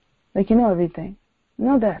 Like you know everything.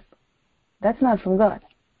 Know that. That's not from God.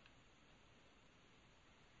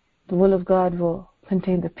 The will of God will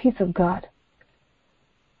contain the peace of God.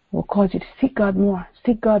 Will cause you to seek God more,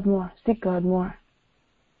 seek God more, seek God more,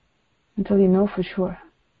 until you know for sure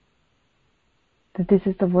that this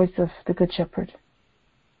is the voice of the Good Shepherd,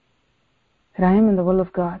 that I am in the will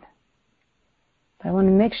of God. I want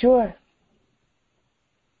to make sure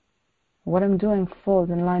what I'm doing falls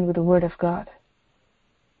in line with the Word of God.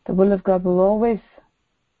 The will of God will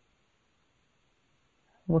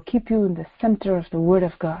keep you in the center of the Word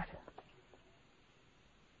of God.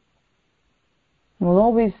 It will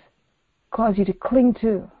always cause you to cling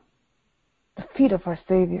to the feet of our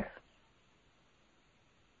Savior.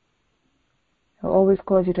 It will always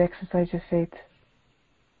cause you to exercise your faith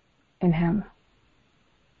in Him.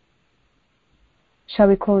 Shall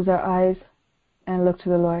we close our eyes and look to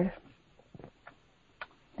the Lord?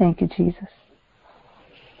 Thank you, Jesus.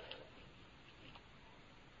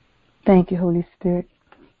 Thank you, Holy Spirit.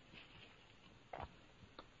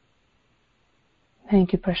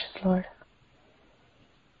 Thank you, precious Lord.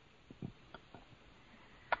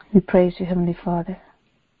 We praise you, Heavenly Father.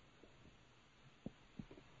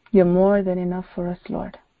 You're more than enough for us,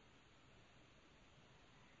 Lord.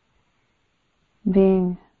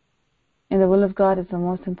 Being in the will of God is the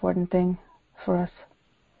most important thing for us.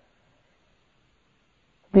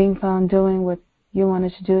 Being found doing what you want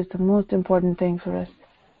us to do is the most important thing for us.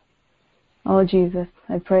 Oh, Jesus,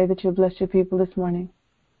 I pray that you'll bless your people this morning.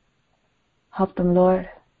 Help them, Lord.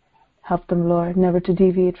 Help them, Lord, never to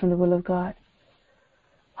deviate from the will of God.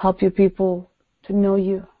 Help your people to know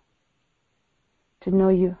you, to know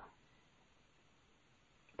you,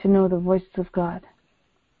 to know the voices of God.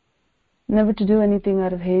 Never to do anything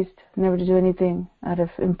out of haste, never to do anything out of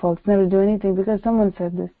impulse, never to do anything because someone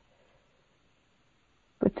said this,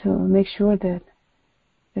 but to make sure that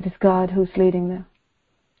it is God who's leading them,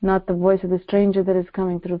 not the voice of the stranger that is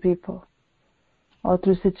coming through people or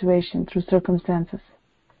through situation, through circumstances.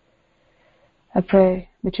 I pray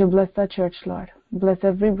that you'll bless our church, Lord. Bless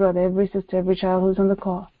every brother, every sister, every child who's on the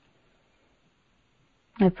call.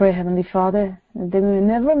 I pray, Heavenly Father, that they may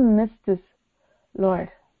never miss this, Lord,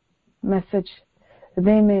 message. That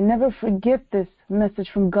they may never forget this message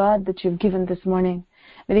from God that you've given this morning.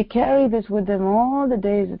 That they carry this with them all the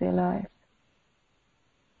days of their lives.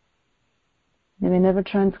 They may never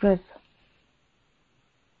transgress.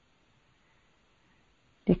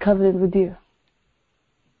 They covenant with you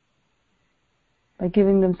by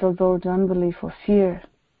giving themselves over to unbelief or fear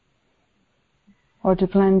or to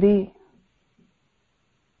plan B.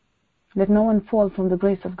 Let no one fall from the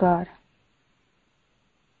grace of God.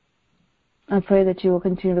 I pray that you will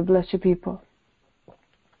continue to bless your people.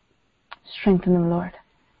 Strengthen them, Lord.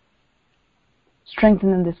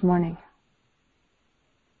 Strengthen them this morning.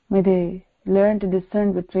 May they learn to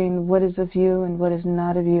discern between what is of you and what is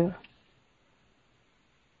not of you.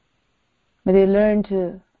 May they learn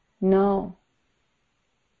to know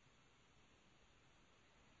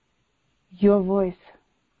your voice.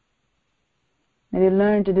 May they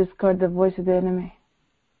learn to discard the voice of the enemy.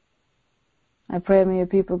 I pray may your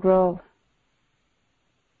people grow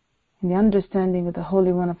in the understanding of the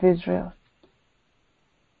Holy One of Israel.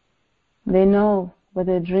 They know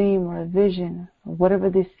whether a dream or a vision or whatever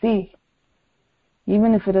they see,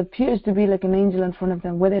 even if it appears to be like an angel in front of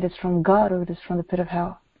them, whether it is from God or it is from the pit of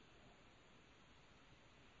hell.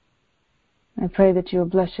 I pray that you will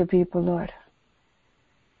bless your people, Lord.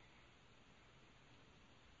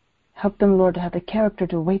 Help them, Lord, to have the character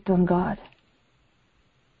to wait on God,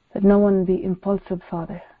 that no one be impulsive,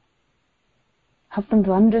 Father. Help them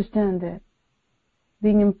to understand that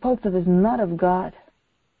being impulsive is not of God.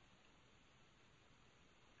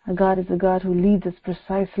 Our God is a God who leads us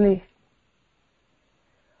precisely.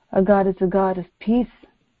 Our God is a God of peace.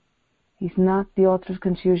 He's not the author of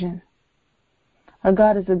confusion. Our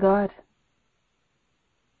God is a God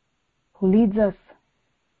who leads us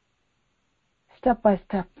step by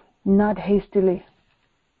step, not hastily.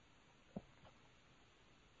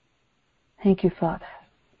 Thank you, Father.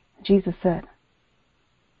 Jesus said,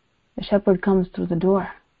 the shepherd comes through the door.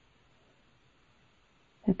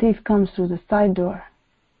 The thief comes through the side door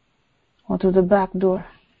or through the back door.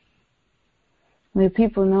 May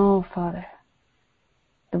people know, Father,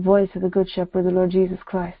 the voice of the Good Shepherd, the Lord Jesus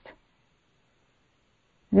Christ.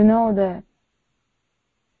 They know that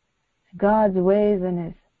God's ways and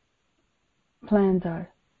His plans are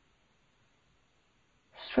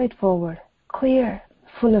straightforward, clear,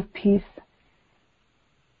 full of peace.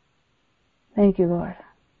 Thank you, Lord.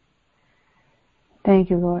 Thank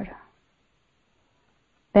you, Lord.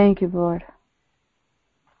 Thank you, Lord.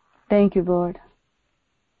 Thank you, Lord.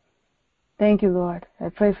 Thank you, Lord. I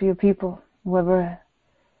pray for your people, whoever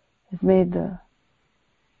has made the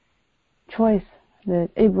choice that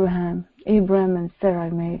Abraham and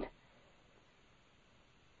Sarah made.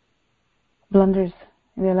 Blunders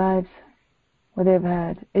in their lives where they've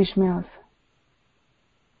had Ishmaels.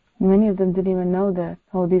 Many of them didn't even know that,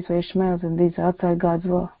 oh, these were Ishmaels and these are outside God's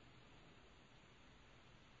will.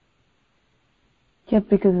 Yet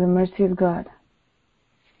because of the mercy of God,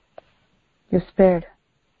 you're spared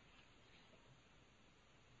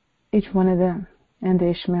each one of them and the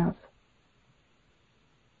Ishmaels.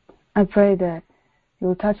 I pray that you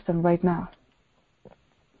will touch them right now.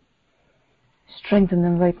 Strengthen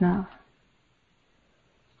them right now.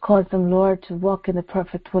 Cause them, Lord, to walk in the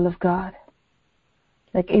perfect will of God,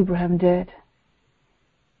 like Abraham did.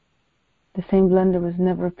 The same blunder was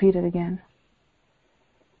never repeated again.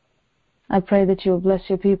 I pray that you will bless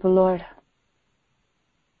your people, Lord,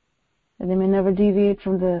 that they may never deviate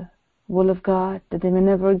from the will of God, that they may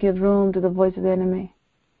never give room to the voice of the enemy,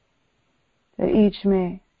 that each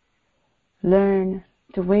may learn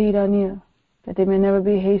to wait on you, that they may never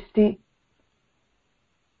be hasty.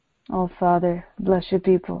 Oh, Father, bless your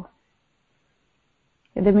people,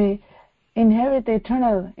 that they may inherit the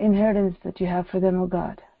eternal inheritance that you have for them, oh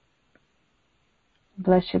God.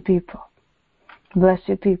 Bless your people. Bless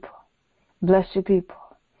your people. Bless your people.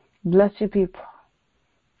 Bless your people.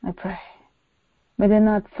 I pray. May they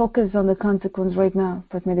not focus on the consequence right now,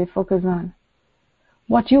 but may they focus on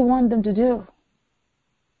what you want them to do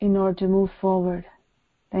in order to move forward.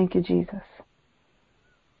 Thank you, Jesus.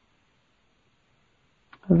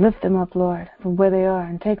 Lift them up, Lord, from where they are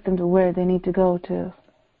and take them to where they need to go to.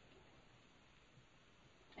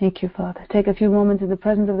 Thank you, Father. Take a few moments in the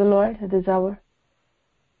presence of the Lord at this hour.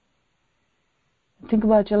 Think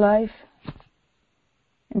about your life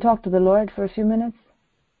and talk to the Lord for a few minutes.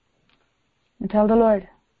 And tell the Lord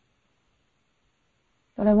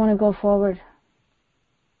that I want to go forward.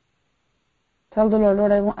 Tell the Lord,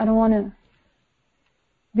 Lord, I don't want to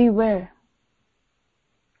be where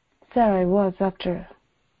Sarah was after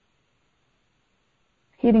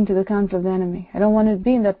heeding to the counsel of the enemy. I don't want to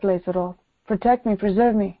be in that place at all. Protect me,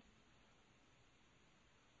 preserve me.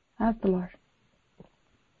 Ask the Lord.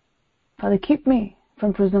 Father, keep me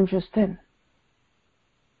from presumptuous sin.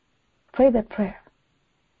 Pray that prayer.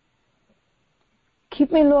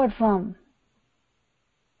 Keep me, Lord, from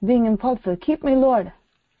being impulsive. Keep me, Lord.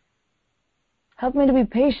 Help me to be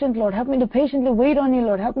patient, Lord. Help me to patiently wait on you,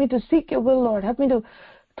 Lord. Help me to seek your will, Lord. Help me to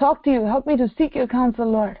talk to you. Help me to seek your counsel,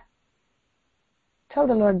 Lord. Tell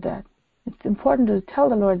the Lord that. It's important to tell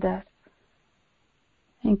the Lord that.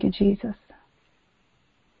 Thank you, Jesus.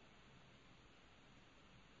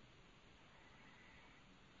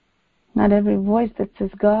 Not every voice that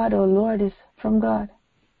says God or Lord is from God.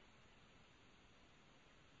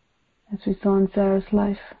 As we saw in Sarah's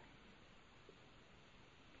life.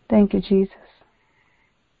 Thank you, Jesus.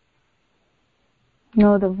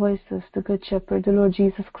 Know the voice of the Good Shepherd, the Lord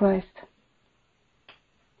Jesus Christ.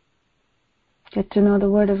 Get to know the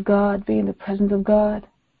Word of God, be in the presence of God.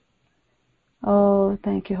 Oh,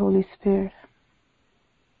 thank you, Holy Spirit.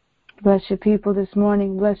 Bless your people this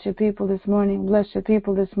morning. Bless your people this morning. Bless your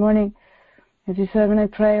people this morning. As you said when I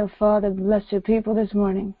pray, oh Father, bless your people this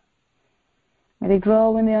morning. May they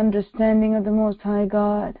grow in the understanding of the Most High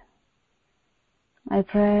God. I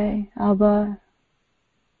pray, Abba.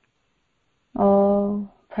 Oh,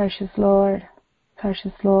 precious Lord,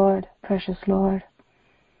 precious Lord, precious Lord.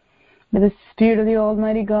 May the Spirit of the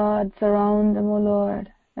Almighty God surround them, O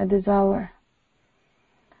Lord, at this hour.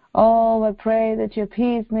 Oh, I pray that your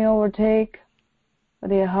peace may overtake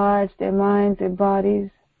their hearts, their minds, their bodies.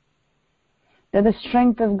 That the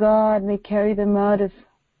strength of God may carry them out of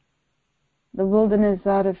the wilderness,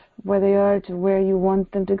 out of where they are to where you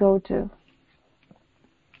want them to go to.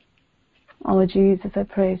 Oh, Jesus, I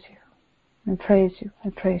praise you. I praise you. I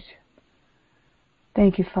praise you.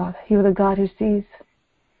 Thank you, Father. You are the God who sees.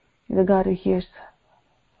 You're the God who hears.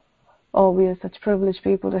 Oh, we are such privileged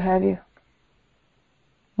people to have you.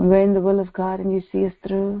 when we're in the will of God and you see us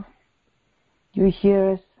through, you hear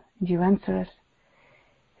us and you answer us.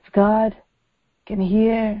 If God can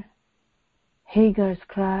hear Hagar's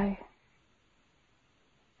cry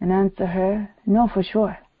and answer her, know for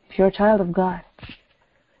sure, if you're a child of God,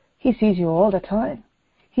 He sees you all the time.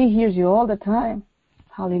 He hears you all the time.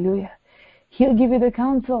 Hallelujah. He'll give you the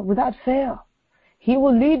counsel without fail. He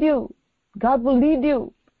will lead you. God will lead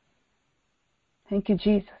you. Thank you,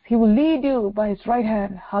 Jesus. He will lead you by His right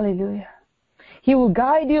hand. Hallelujah. He will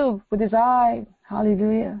guide you with His eye.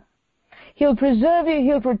 Hallelujah. He'll preserve you.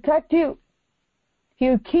 He'll protect you.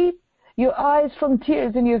 He'll keep your eyes from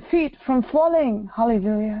tears and your feet from falling.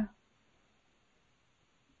 Hallelujah.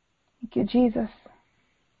 Thank you, Jesus.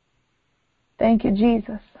 Thank you,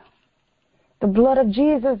 Jesus. The blood of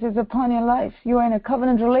Jesus is upon your life. You are in a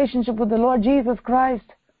covenant relationship with the Lord Jesus Christ,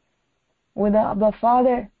 with the Abba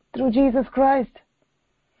Father, through Jesus Christ.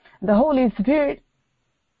 The Holy Spirit,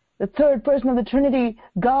 the third person of the Trinity,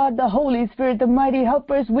 God, the Holy Spirit, the mighty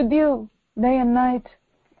helper, is with you day and night.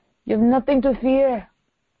 You have nothing to fear.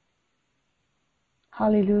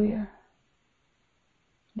 Hallelujah.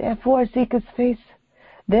 Therefore seek His face.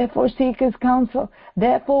 Therefore seek His counsel.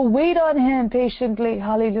 Therefore wait on Him patiently.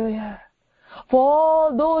 Hallelujah. For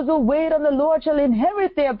all those who wait on the Lord shall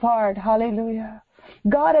inherit their part. Hallelujah.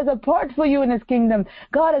 God has a part for you in His kingdom.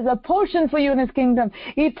 God has a portion for you in His kingdom.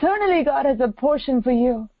 Eternally, God has a portion for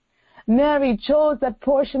you. Mary chose that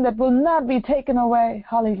portion that will not be taken away.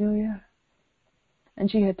 Hallelujah. And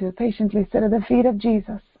she had to patiently sit at the feet of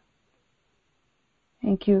Jesus.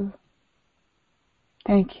 Thank you.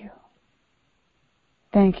 Thank you.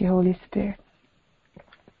 Thank you, Holy Spirit.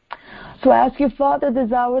 So I ask you, Father,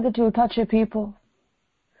 this hour that you will touch your people,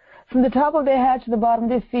 from the top of their heads to the bottom of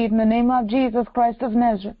their feet, in the name of Jesus Christ of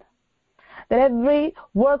Nazareth. That every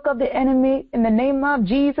work of the enemy, in the name of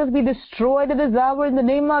Jesus, be destroyed at this hour, in the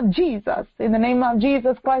name of Jesus, in the name of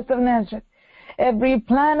Jesus Christ of Nazareth. Every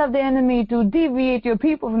plan of the enemy to deviate your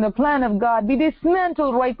people from the plan of God be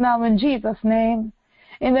dismantled right now in Jesus' name.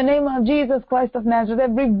 In the name of Jesus Christ of Nazareth,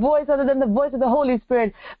 every voice other than the voice of the Holy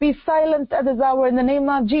Spirit be silenced at this hour in the name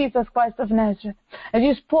of Jesus Christ of Nazareth. As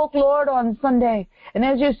you spoke, Lord, on Sunday, and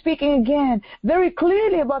as you're speaking again very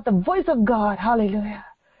clearly about the voice of God, hallelujah,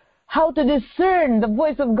 how to discern the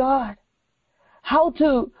voice of God, how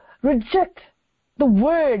to reject the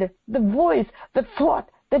word, the voice, the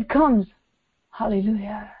thought that comes,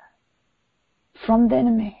 hallelujah, from the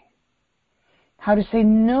enemy. How to say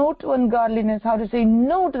no to ungodliness, how to say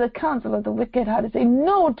no to the counsel of the wicked, how to say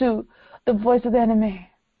no to the voice of the enemy.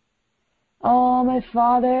 Oh, my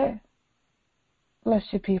Father, bless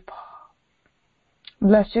your people.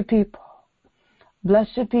 Bless your people. Bless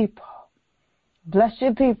your people. Bless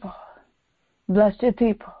your people. Bless your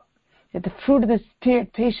people. That the fruit of the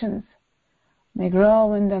Spirit, patience, may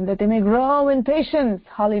grow in them, that they may grow in patience.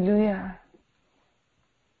 Hallelujah.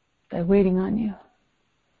 By waiting on you,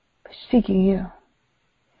 by seeking you,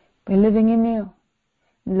 by living in you,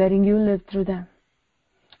 and letting you live through them.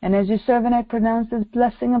 And as your servant, I pronounce this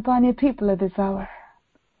blessing upon your people at this hour,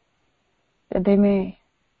 that they may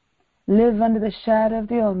live under the shadow of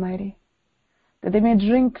the Almighty, that they may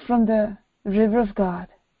drink from the river of God.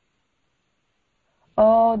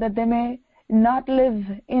 Oh, that they may not live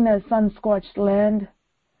in a sun-scorched land,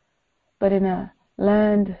 but in a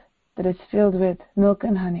land that is filled with milk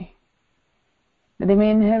and honey. That they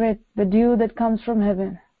may inherit the dew that comes from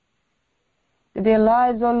heaven. That their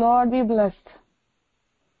lives, O Lord, be blessed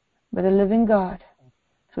by the living God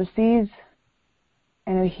who sees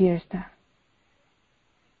and who hears them.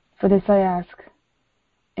 For this I ask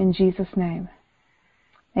in Jesus' name.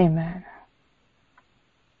 Amen.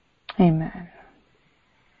 Amen.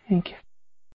 Thank you.